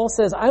 Paul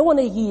says, I want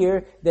to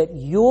hear that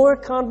your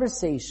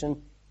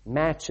conversation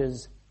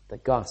matches the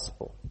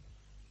gospel.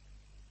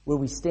 Where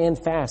we stand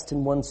fast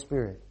in one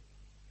spirit.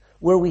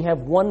 Where we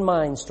have one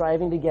mind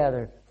striving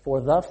together for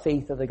the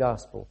faith of the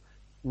gospel.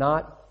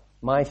 Not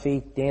my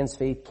faith, Dan's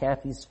faith,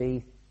 Kathy's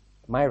faith,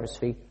 Myra's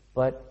faith,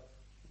 but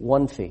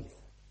one faith.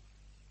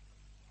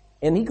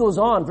 And he goes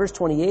on, verse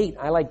 28,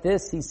 I like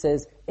this, he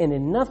says, and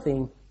in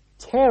nothing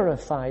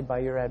terrified by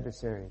your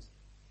adversaries.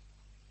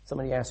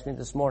 Somebody asked me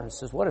this morning,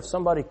 says, what if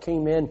somebody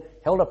came in,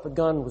 held up a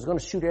gun, was going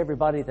to shoot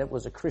everybody that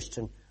was a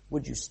Christian?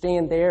 Would you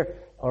stand there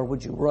or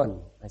would you run?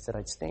 I said,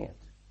 I'd stand.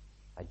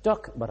 I'd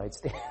duck, but I'd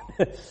stand.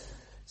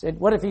 Said,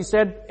 what if he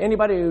said,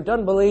 anybody who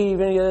doesn't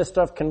believe any of this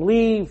stuff can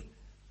leave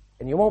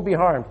and you won't be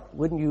harmed?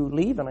 Wouldn't you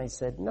leave? And I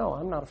said, no,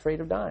 I'm not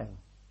afraid of dying.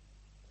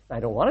 I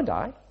don't want to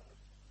die.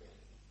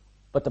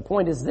 But the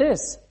point is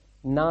this,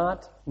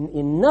 not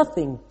in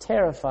nothing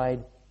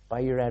terrified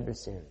by your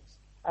adversaries.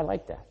 I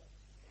like that.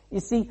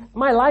 You see,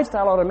 my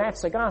lifestyle ought to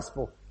match the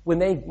gospel. When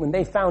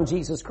they found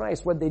Jesus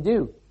Christ, what'd they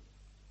do?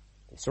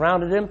 They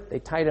surrounded him, they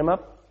tied him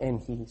up, and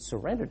he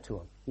surrendered to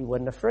them. He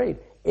wasn't afraid.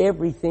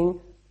 Everything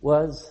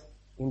was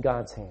in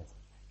God's hands.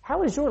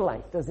 How is your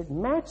life? Does it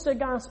match the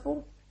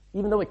gospel,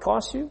 even though it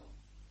costs you?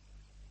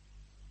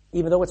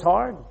 Even though it's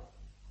hard?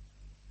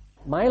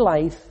 My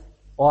life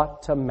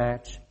ought to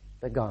match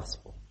the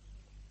gospel.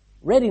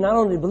 Ready not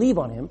only to believe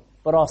on him,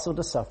 but also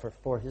to suffer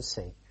for his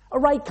sake. A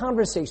right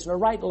conversation, a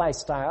right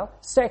lifestyle,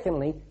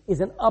 secondly, is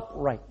an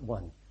upright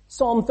one.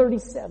 Psalm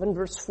 37,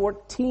 verse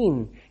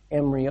 14,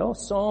 Embryo.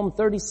 Psalm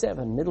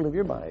 37, middle of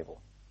your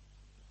Bible.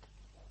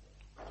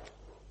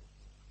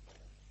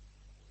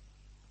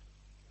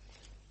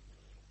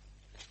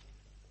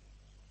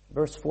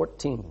 Verse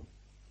 14.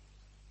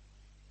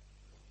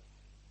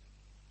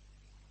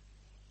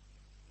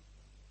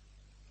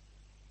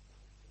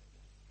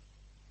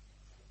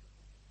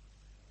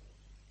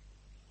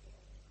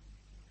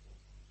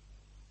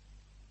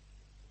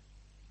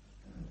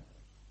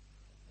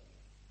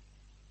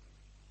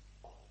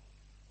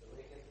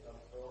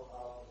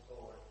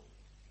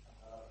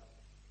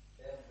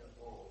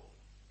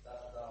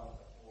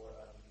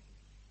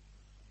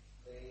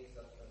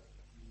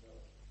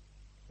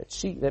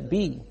 That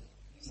be.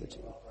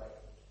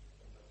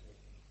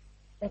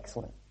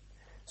 Excellent.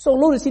 So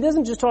notice he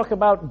doesn't just talk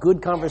about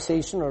good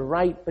conversation or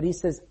right, but he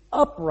says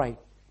upright.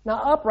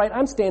 Now upright,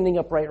 I'm standing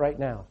upright right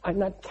now. I'm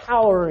not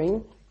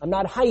cowering. I'm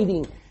not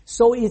hiding.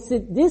 So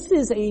this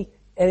is a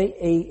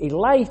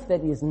life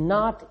that is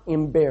not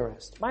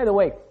embarrassed. By the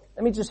way,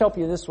 let me just help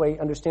you this way,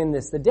 understand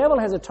this. The devil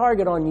has a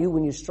target on you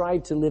when you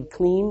strive to live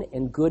clean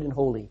and good and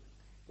holy.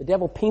 The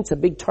devil paints a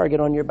big target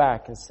on your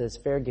back and says,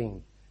 fair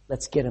game.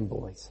 Let's get him,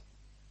 boys.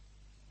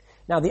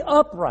 Now the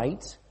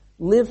upright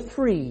live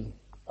free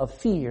of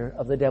fear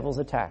of the devil's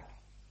attack.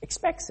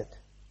 Expects it.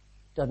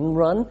 Doesn't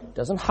run,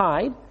 doesn't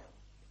hide.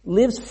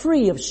 Lives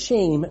free of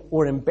shame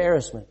or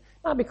embarrassment.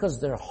 Not because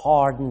they're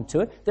hardened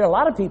to it. There are a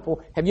lot of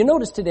people, have you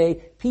noticed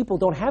today, people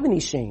don't have any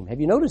shame. Have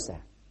you noticed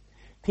that?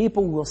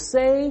 People will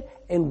say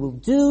and will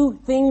do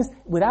things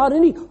without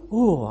any,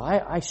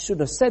 I should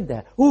have said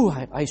that.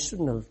 I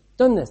shouldn't have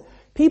done this.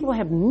 People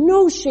have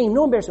no shame,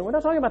 no embarrassment. We're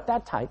not talking about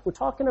that type. We're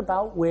talking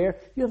about where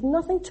you have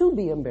nothing to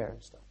be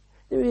embarrassed of.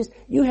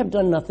 You have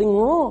done nothing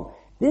wrong.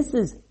 This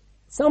is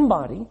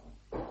somebody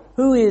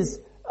who is,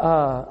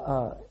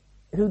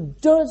 who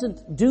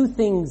doesn't do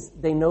things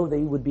they know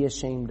they would be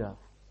ashamed of.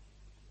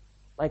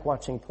 Like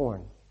watching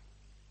porn.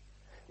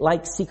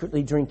 Like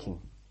secretly drinking.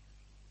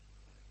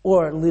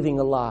 Or living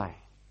a lie.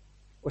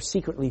 Or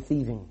secretly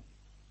thieving.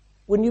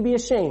 Wouldn't you be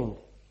ashamed?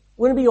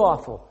 Wouldn't it be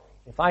awful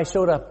if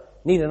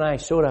Nita and I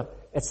showed up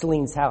at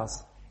Celine's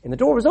house and the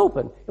door was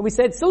open and we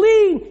said,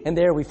 Celine! And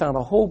there we found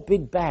a whole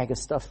big bag of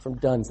stuff from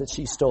Dunn's that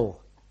she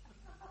stole.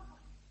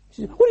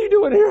 She said, what are you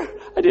doing here?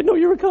 I didn't know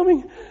you were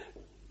coming.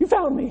 You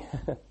found me.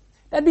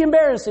 That'd be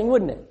embarrassing,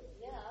 wouldn't it?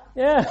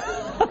 Yeah.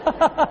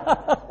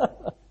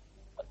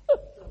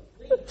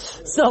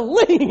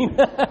 Celine!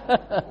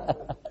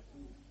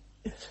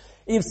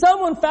 If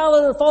someone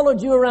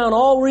followed you around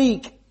all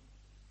week,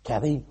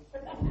 Kathy,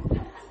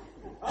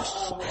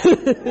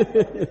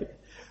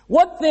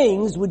 what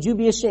things would you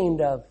be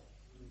ashamed of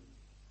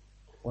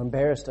or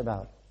embarrassed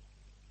about?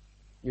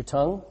 Your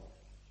tongue?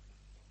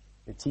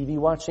 Your TV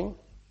watching?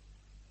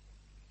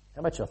 How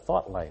about your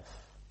thought life?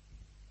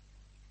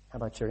 How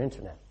about your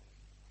internet?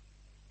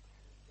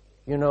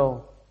 You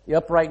know, the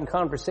upright in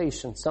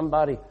conversation,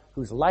 somebody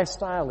whose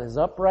lifestyle is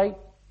upright,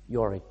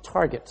 you're a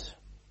target.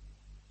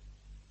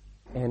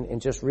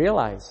 And just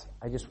realize,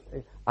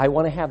 I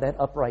want to have that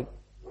upright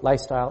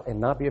lifestyle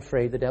and not be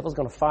afraid. The devil's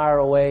going to fire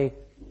away.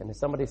 And as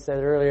somebody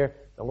said earlier,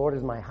 the Lord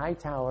is my high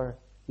tower.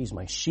 He's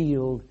my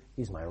shield.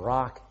 He's my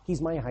rock.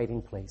 He's my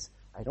hiding place.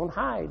 I don't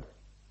hide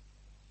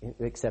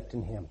except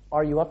in Him.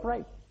 Are you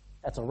upright?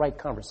 That's a right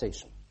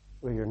conversation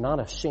where you're not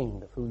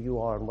ashamed of who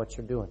you are and what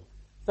you're doing.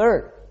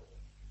 Third,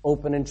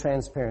 open and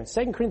transparent.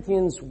 2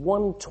 Corinthians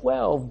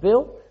 1:12.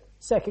 Bill,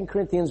 2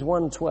 Corinthians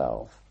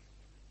 1:12.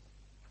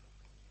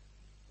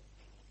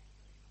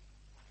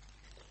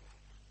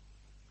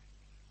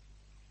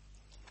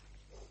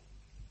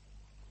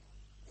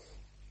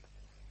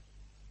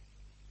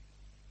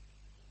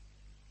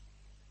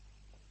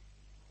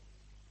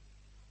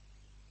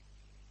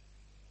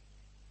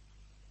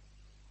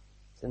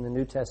 It's in the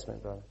New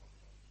Testament, brother.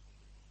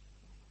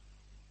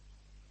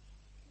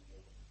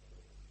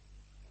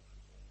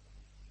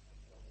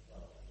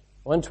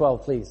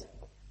 $1.12, please.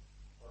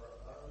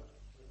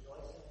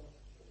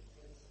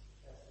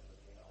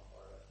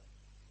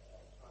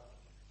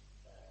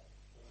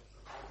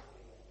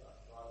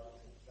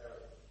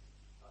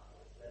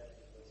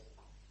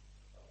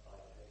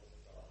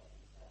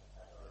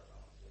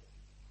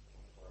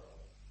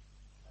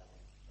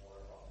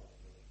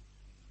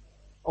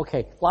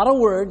 Okay, a lot of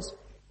words.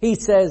 He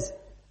says,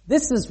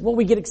 this is what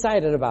we get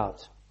excited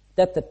about.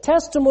 That the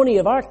testimony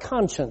of our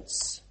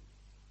conscience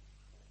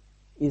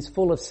is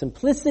full of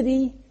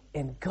simplicity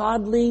and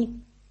godly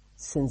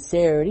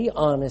sincerity,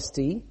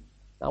 honesty,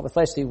 not with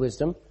fleshly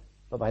wisdom,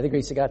 but by the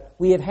grace of God.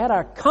 We have had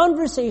our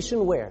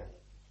conversation where?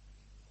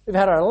 We've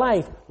had our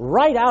life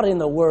right out in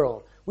the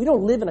world. We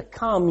don't live in a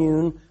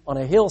commune on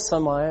a hill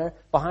somewhere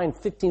behind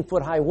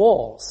 15-foot high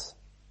walls.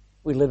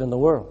 We live in the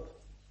world.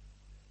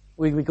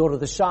 We go to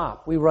the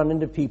shop. We run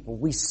into people.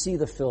 We see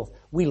the filth.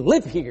 We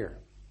live here,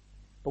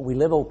 but we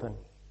live open.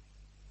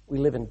 We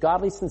live in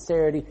godly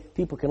sincerity.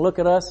 People can look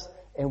at us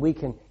and we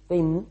can,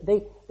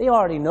 they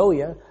already know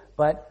you,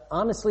 but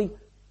honestly,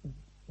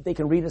 they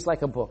can read us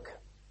like a book.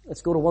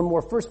 Let's go to one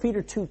more. 1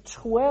 Peter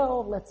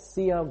 2:12. Let's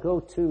see, I'll go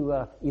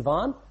to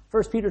Yvonne.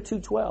 1 Peter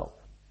 2:12.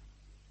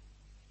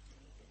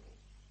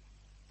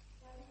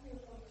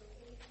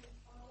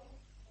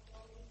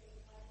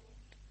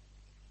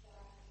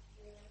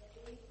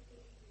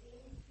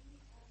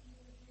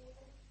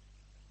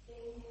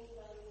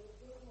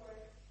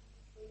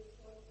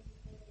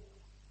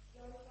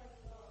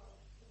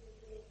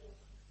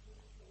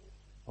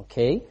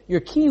 Okay,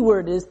 your key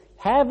word is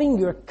having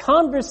your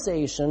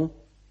conversation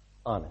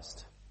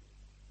honest.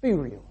 Be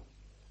real.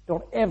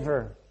 Don't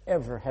ever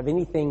have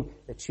anything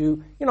that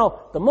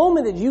the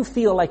moment that you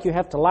feel like you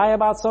have to lie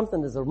about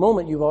something is the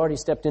moment you've already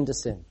stepped into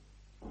sin.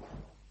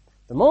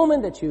 The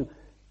moment that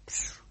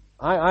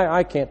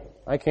I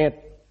can't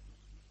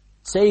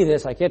say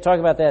this, I can't talk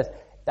about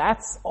that,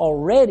 that's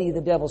already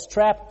the devil's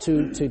trap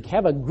to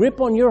have a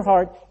grip on your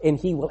heart, and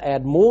he will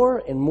add more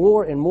and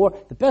more and more.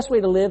 The best way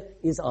to live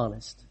is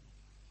honest.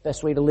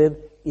 Best way to live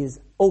is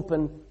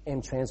open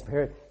and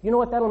transparent. You know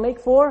what that'll make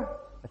for?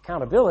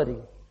 Accountability.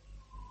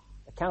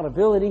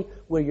 Accountability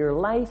where your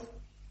life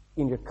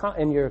in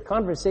your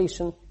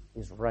conversation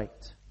is right.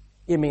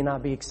 It may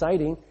not be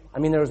exciting. I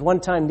mean, there was one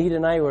time Nita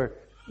and I were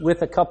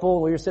with a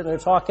couple. We were sitting there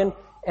talking,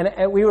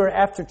 and we were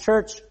after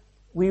church.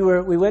 We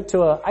went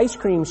to an ice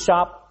cream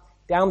shop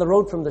down the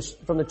road from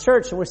the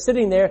church, and we're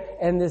sitting there,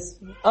 and this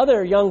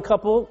other young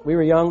couple. We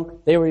were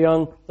young. They were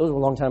young. Those were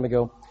a long time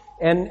ago.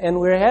 And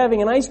we were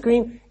having an ice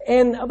cream,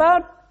 and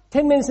about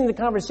 10 minutes into the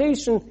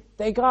conversation,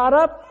 they got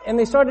up and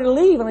they started to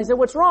leave. And I said,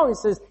 what's wrong? He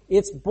says,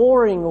 it's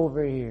boring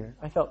over here.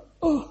 I felt,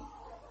 oh.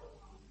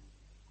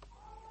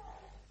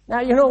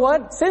 Now, you know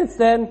what? Since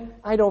then,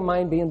 I don't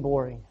mind being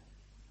boring.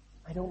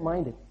 I don't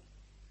mind it.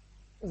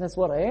 Because that's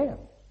what I am.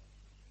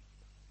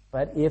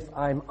 But if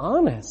I'm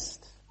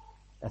honest,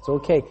 that's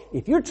okay.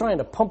 If you're trying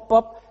to pump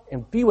up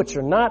and be what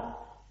you're not,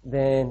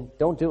 then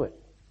don't do it.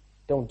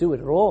 Don't do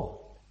it at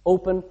all.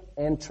 Open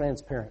and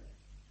transparent.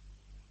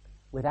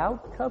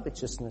 Without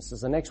covetousness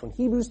is the next one.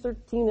 Hebrews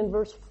 13 and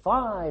verse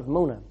 5,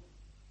 Mona.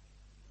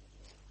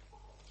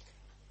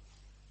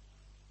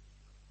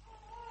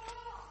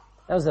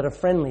 That was at a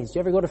Friendly's. Did you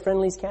ever go to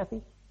Friendly's, Kathy?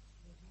 You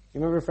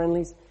remember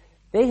Friendly's?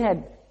 They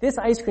had, this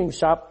ice cream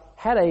shop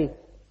had a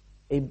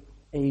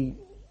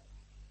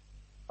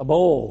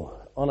bowl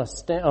on a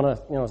stand,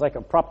 it was like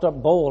a propped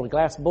up bowl, a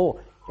glass bowl.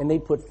 And they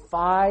put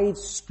 5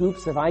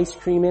 scoops of ice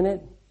cream in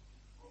it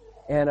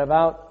and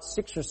about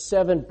 6 or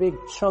 7 big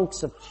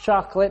chunks of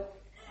chocolate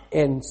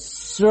and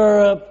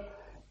syrup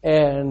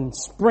and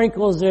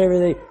sprinkles and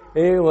everything.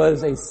 It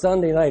was a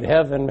Sunday night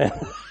heaven, man.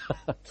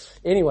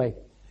 Anyway,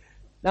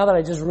 now that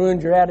I just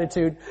ruined your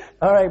attitude,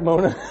 all right,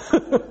 Mona.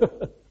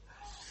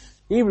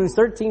 Hebrews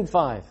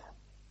 13:5.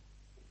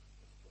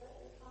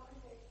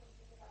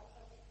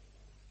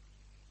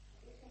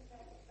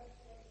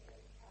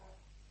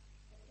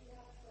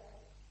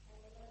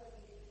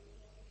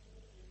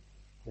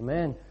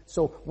 Amen.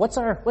 So what's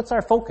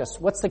our focus?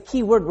 What's the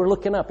key word we're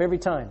looking up every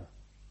time?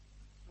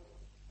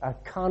 Our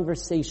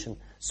conversation.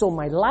 So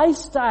my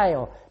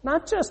lifestyle,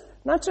 not just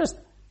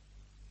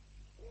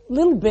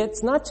little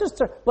bits,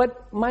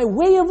 but my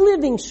way of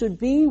living should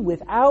be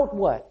without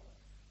what?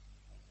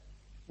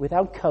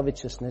 Without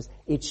covetousness.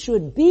 It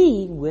should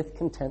be with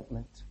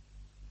contentment.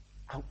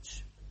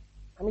 Ouch.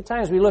 How many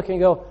times we look and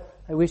go,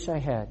 I wish I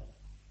had.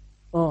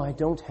 Oh, I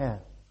don't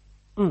have.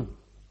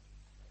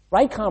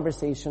 Right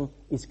conversation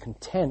is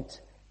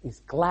content, is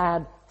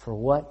glad for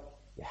what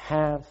you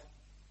have,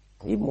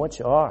 even what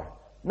you are.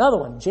 Another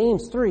one,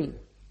 James 3,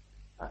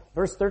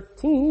 verse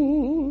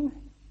 13.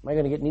 Am I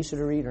going to get Nisha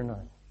to read or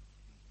not?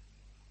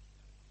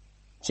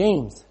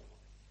 James,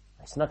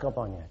 I snuck up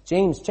on you.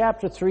 James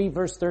chapter 3,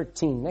 verse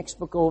 13. Next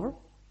book over.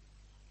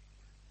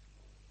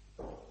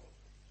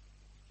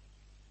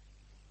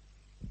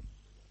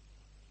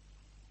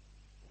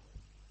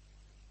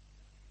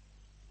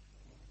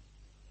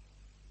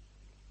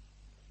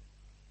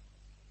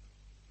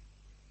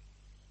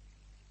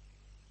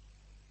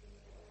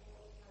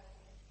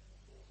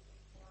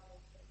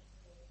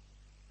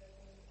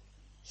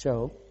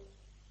 Show.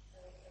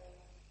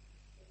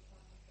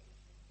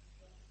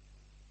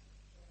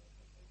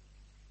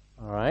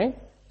 All right.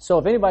 So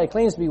if anybody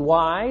claims to be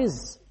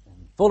wise,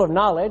 full of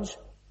knowledge,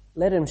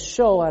 let him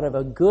show out of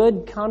a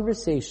good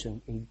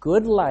conversation, a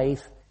good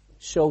life,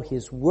 show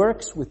his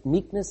works with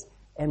meekness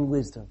and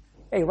wisdom.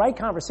 Hey, right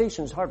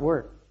conversation is hard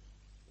work.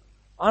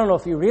 I don't know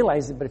if you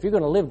realize it, but if you're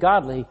going to live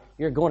godly,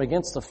 you're going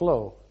against the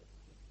flow.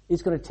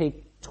 It's going to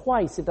take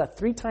twice, if not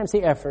 3 times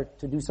the effort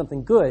to do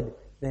something good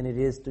than it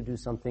is to do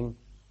something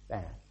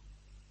bad.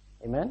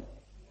 Amen?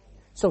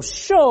 So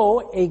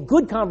show a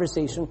good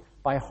conversation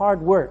by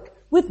hard work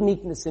with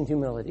meekness and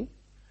humility.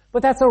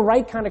 But that's a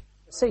right kind of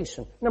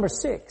conversation. Number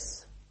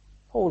 6,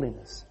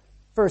 holiness.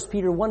 1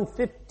 Peter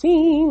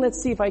 1:15.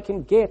 Let's see if I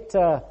can get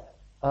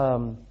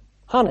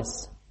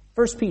Hannes.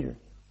 1 Peter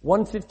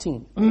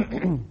 1:15.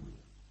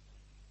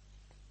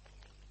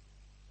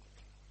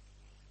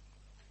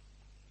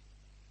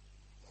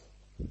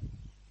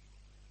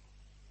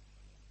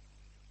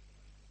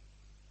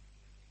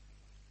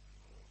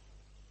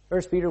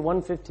 1 Peter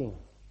 1:15.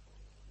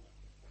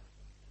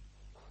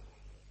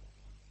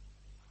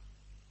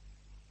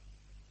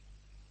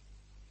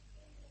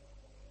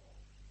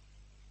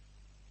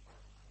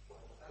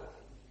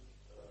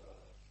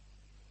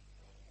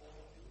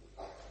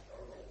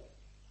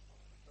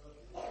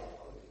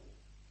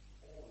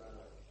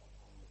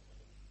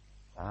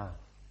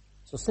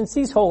 So since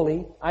he's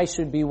holy, I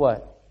should be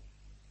what?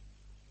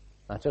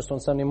 Not just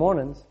on Sunday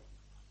mornings,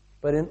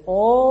 but in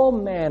all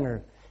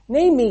manner.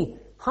 Name me,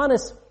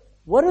 Hannes,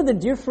 what are the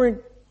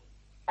different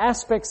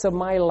aspects of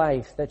my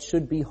life that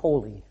should be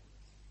holy?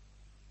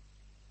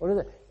 What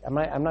are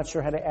I'm not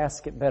sure how to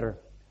ask it better.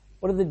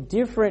 What are the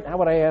different, how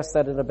would I ask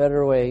that in a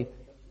better way?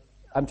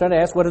 I'm trying to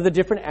ask what are the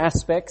different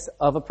aspects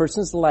of a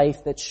person's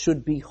life that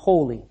should be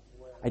holy?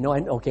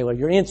 Okay, well,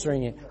 you're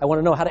answering it. I want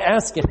to know how to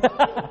ask it.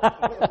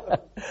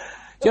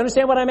 Do you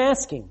understand what I'm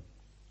asking?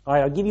 All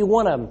right, I'll give you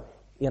one of them.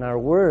 In our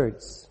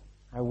words.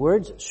 Our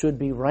words should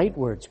be right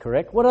words,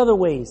 correct? What other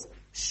ways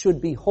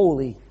should be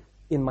holy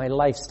in my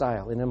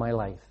lifestyle and in my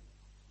life?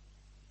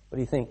 What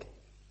do you think?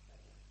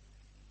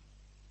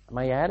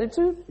 My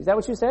attitude? Is that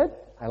what you said?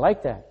 I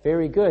like that.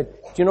 Very good.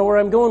 Do you know where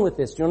I'm going with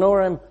this? Do you know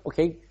where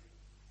okay.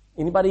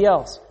 Anybody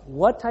else?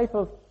 What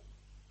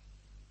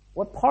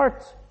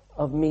part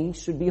of me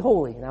should be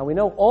holy? Now we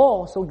know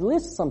all, so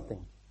list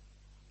something.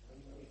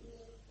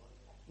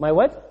 My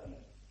what?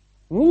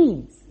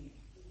 Needs.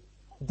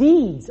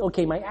 Deeds.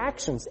 Okay, my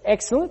actions.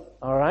 Excellent.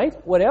 All right.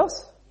 What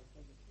else?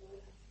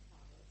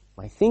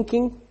 my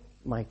thinking,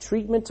 my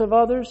treatment of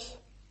others,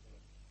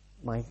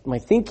 my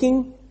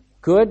thinking,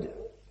 good,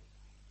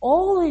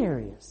 all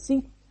areas.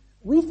 See,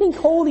 we think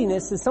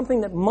holiness is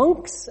something that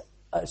monks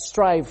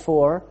strive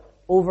for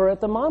over at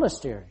the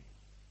monastery.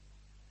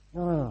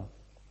 No.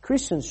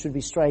 Christians should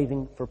be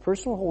striving for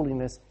personal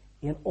holiness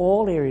in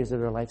all areas of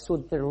their life, so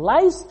that their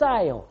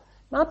lifestyle,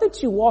 not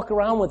that you walk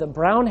around with a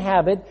brown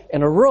habit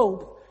and a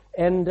rope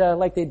and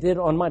like they did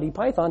on Monty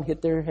Python,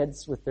 hit their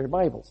heads with their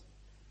Bibles.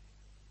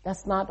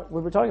 That's not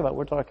what we're talking about.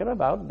 We're talking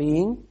about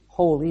being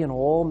holy in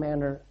all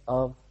manner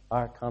of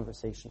our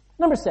conversation.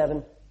 Number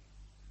 7,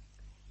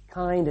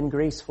 kind and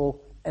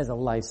graceful as a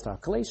lifestyle.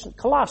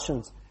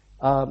 Colossians,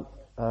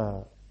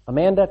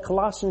 Amanda,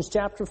 Colossians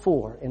chapter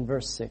 4 in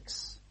verse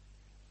 6.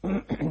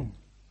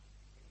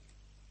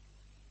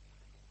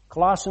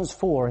 Colossians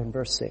 4 in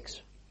verse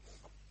 6.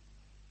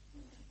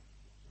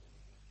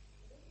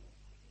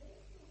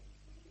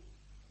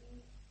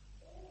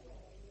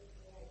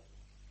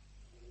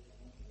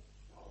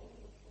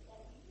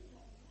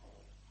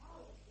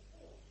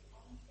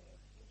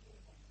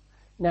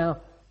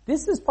 Now,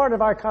 this is part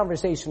of our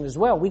conversation as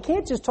well. We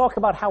can't just talk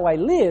about how I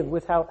live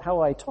without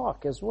how I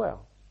talk as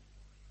well.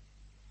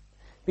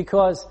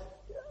 Because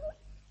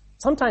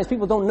sometimes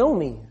people don't know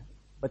me,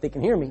 but they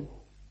can hear me.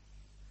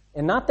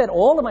 And not that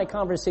all of my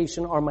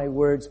conversation are my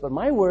words, but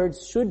my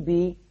words should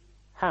be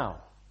how?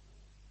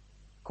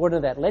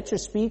 According to that, let your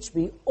speech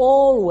be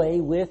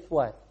always with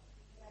what?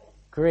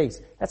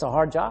 Grace. That's a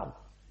hard job.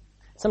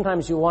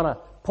 Sometimes you want to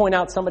point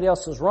out somebody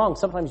else's wrong.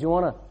 Sometimes you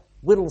want to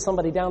whittle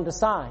somebody down to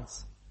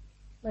size.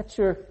 Let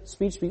your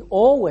speech be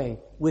always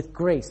with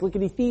grace. Look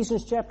at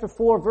Ephesians chapter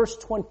 4, verse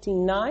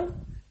 29.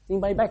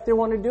 Anybody back there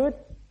want to do it?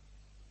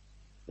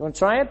 You want to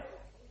try it?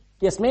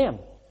 Yes, ma'am.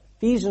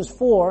 Ephesians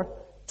 4,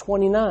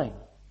 29.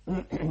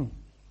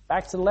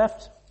 Back to the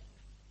left.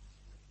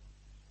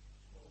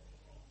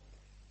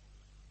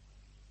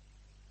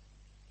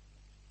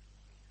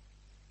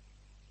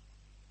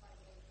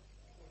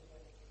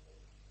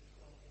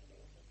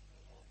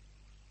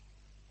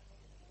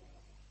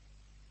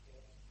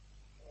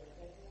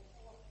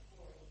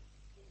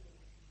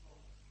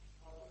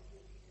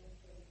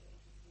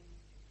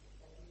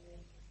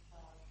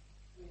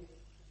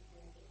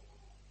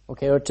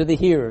 Okay, or to the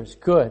hearers.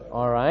 Good.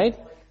 All right.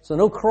 So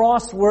no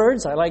cross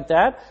words. I like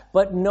that.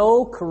 But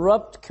no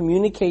corrupt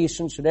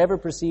communication should ever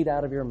proceed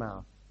out of your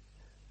mouth.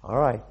 All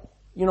right.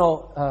 You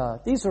know,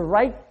 these are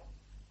right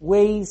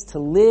ways to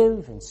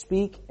live and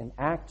speak and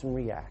act and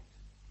react.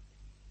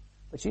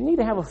 But you need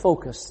to have a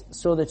focus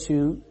so that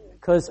you,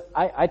 because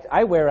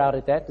I wear out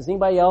at that. Does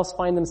anybody else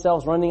find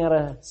themselves running out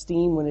of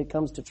steam when it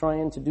comes to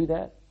trying to do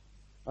that?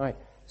 All right.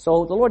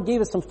 So the Lord gave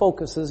us some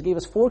focuses, gave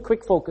us 4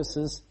 quick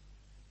focuses.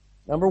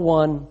 Number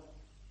 1,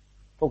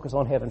 focus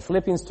on heaven.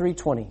 Philippians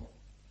 3:20.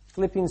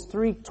 Philippians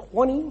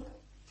 3:20.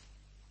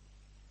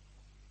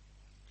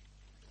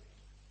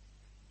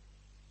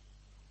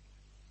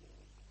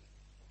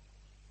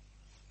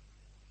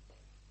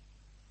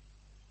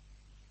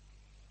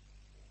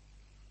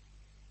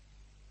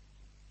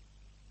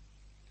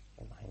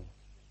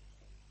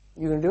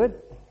 You gonna do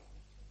it?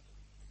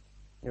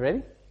 You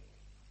ready?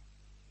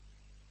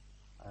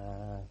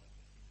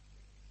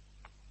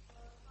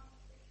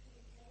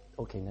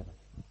 Okay, never.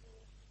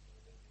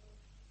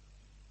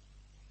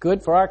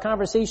 Good. For our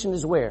conversation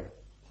is where?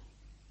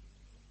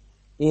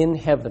 In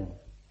heaven.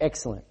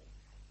 Excellent.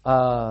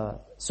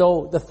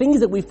 So the things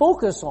that we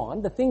focus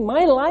on,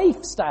 my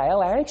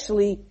lifestyle, I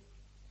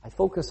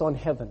focus on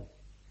heaven.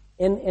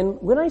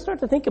 And when I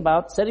start to think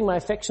about setting my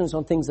affections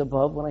on things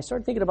above, when I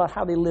start thinking about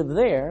how they live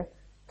there,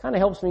 kind of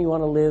helps me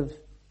want to live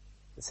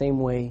the same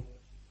way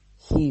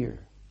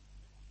here.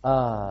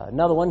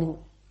 Another one,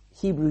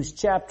 Hebrews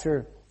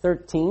chapter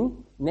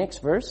 13, next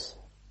verse.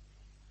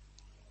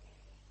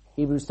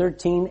 Hebrews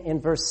 13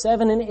 and verse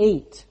 7 and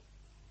 8.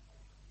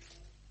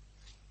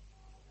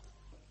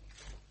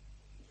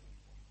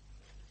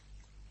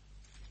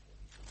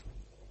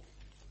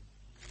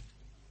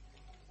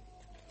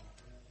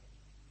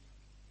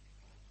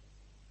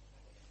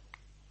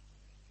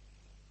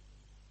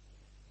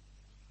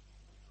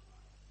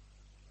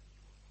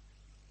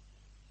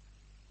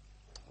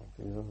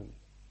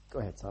 Go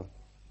ahead, son.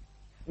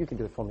 You can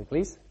do it for me,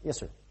 please. Yes,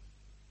 sir.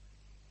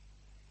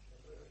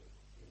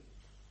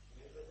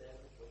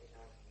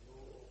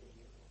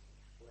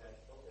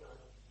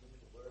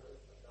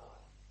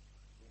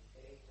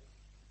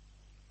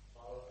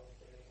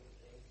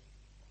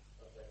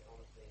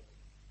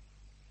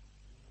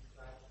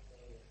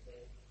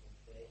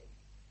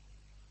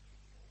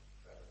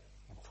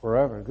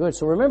 Forever. Good.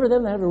 So remember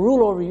them that have a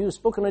rule over you,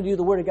 spoken unto you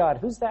the word of God.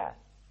 Who's that?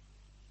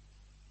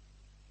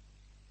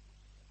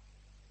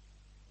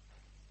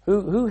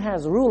 Who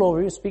has a rule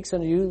over you, speaks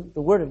unto you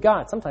the word of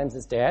God? Sometimes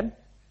it's dad.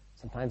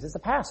 Sometimes it's a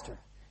pastor.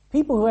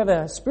 People who have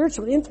a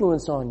spiritual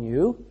influence on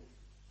you,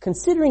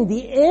 considering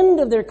the end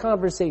of their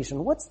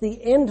conversation. What's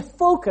the end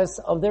focus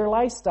of their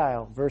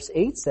lifestyle? Verse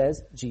 8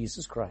 says,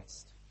 Jesus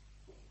Christ.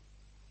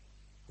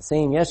 The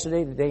same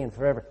yesterday, today, and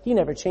forever. He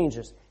never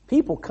changes.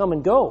 People come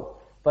and go,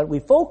 but we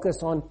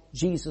focus on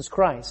Jesus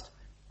Christ.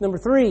 Number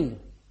 3,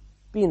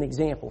 be an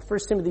example. 1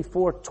 Timothy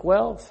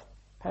 4:12.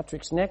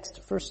 Patrick's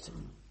next. 1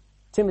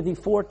 Timothy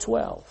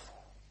 4:12.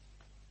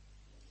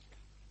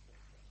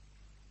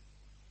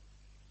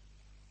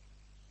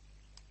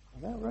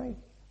 Is that right?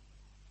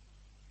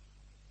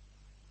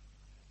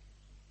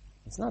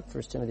 It's not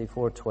 1 Timothy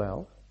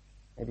 4:12.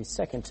 Maybe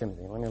 2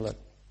 Timothy. Let me look.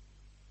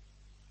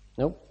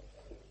 Nope.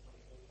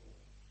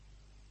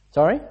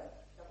 Sorry?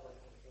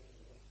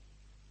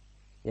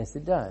 Yes,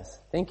 it does.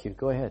 Thank you.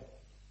 Go ahead.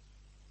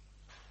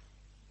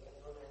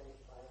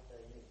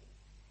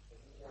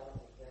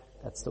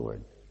 That's the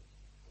word.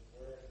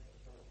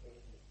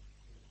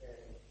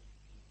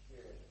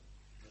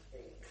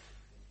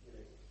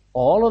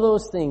 All of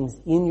those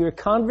things in your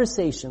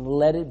conversation,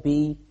 let it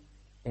be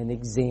an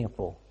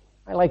example.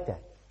 I like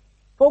that.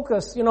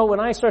 Focus, when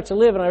I start to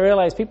live and I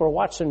realize people are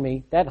watching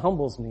me, that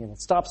humbles me and it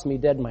stops me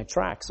dead in my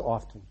tracks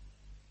often.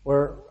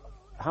 Or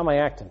how am I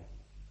acting?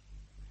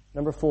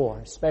 Number 4,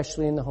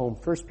 especially in the home.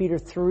 1 Peter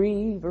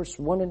 3, verse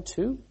 1 and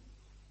 2.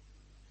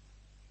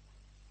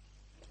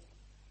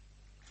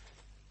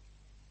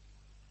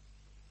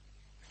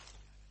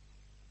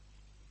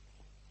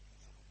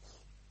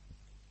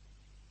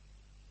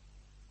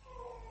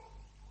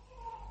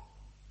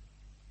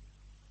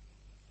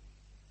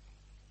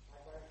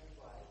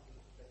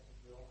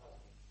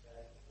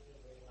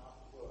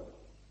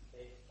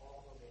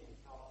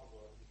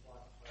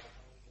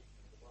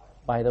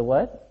 By the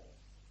what?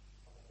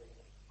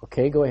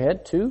 Okay, go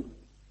ahead. 2.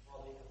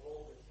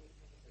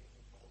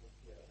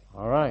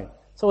 All right.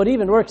 So it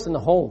even works in the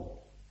home.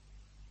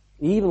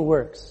 It even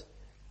works.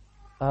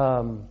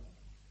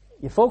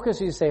 You focus,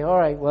 you say, all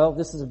right, well,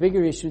 this is a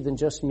bigger issue than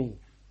just me.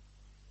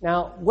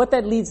 Now, what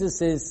that leads us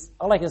is,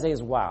 all I can say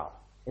is, wow.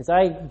 As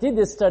I did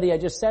this study, I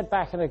just sat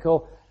back and I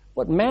go,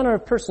 what manner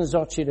of persons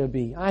ought you to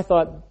be? I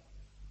thought,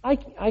 I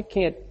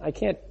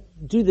can't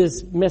do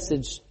this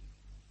message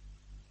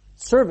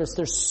service.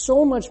 There's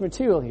so much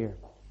material here.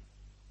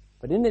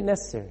 But isn't it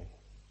necessary?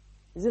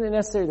 Isn't it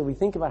necessary that we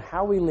think about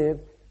how we live,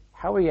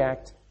 how we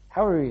act,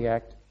 how we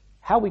react,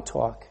 how we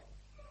talk?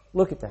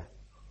 Look at that.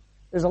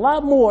 There's a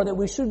lot more that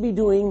we should be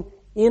doing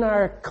in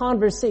our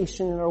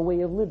conversation and our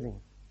way of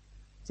living.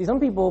 See, some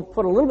people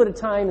put a little bit of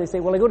time, they say,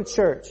 well, I go to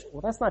church.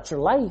 Well, that's not your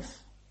life.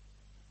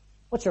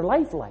 What's your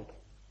life like?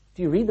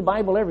 Do you read the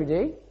Bible every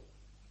day?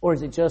 Or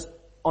is it just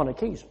on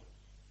occasion?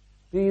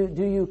 Do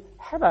you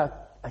have a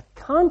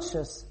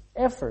conscious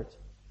effort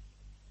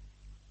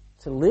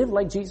to live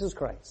like Jesus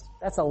Christ?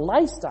 That's a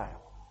lifestyle.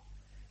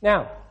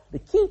 Now, the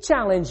key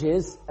challenge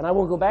is, and I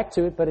won't go back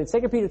to it, but in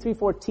 2 Peter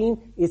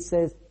 3:14, it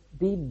says,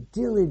 be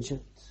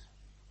diligent.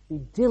 Be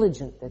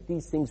diligent that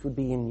these things would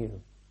be in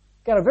you.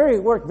 Got to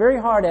work very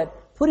hard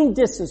at putting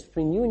distance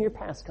between you and your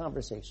past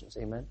conversations.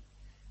 Amen.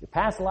 Your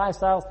past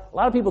lifestyles. A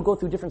lot of people go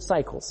through different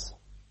cycles.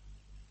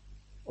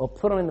 Well,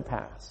 put them in the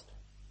past.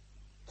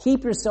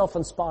 Keep yourself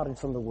unspotted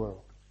from the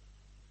world.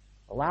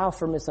 Allow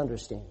for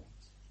misunderstandings.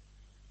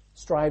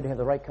 Strive to have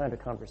the right kind of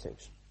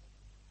conversation.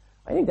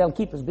 I think that'll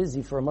keep us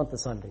busy for a month of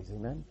Sundays.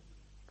 Amen.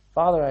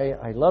 Father,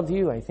 I love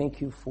you. I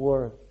thank you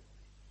for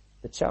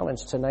the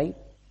challenge tonight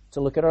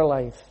to look at our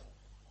life.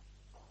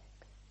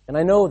 And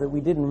I know that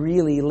we didn't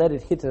really let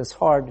it hit us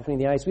hard between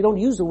the eyes. We don't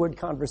use the word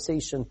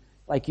conversation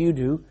like you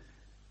do.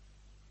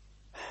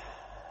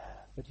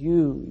 But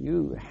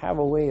you have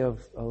a way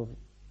of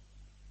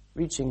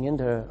reaching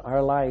into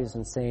our lives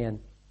and saying,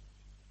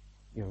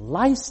 your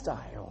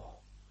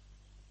lifestyle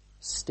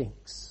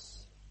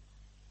stinks.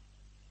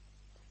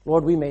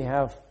 Lord, we may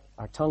have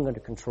our tongue under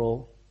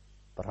control,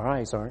 but our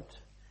eyes aren't.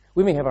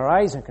 We may have our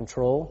eyes in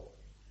control,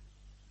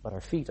 but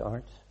our feet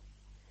aren't.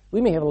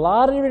 We may have a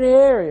lot of different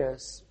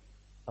areas,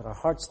 but our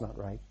heart's not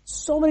right.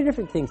 So many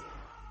different things.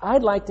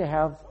 I'd like to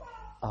have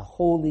a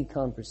holy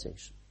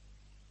conversation.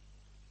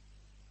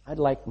 I'd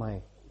like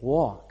my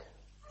walk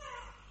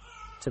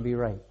to be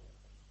right.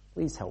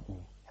 Please help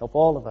me. Help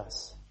all of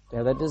us to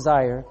have that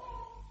desire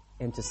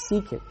and to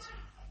seek it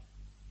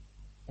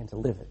and to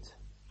live it.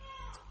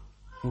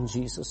 In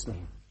Jesus'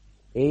 name.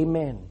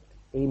 Amen.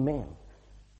 Amen.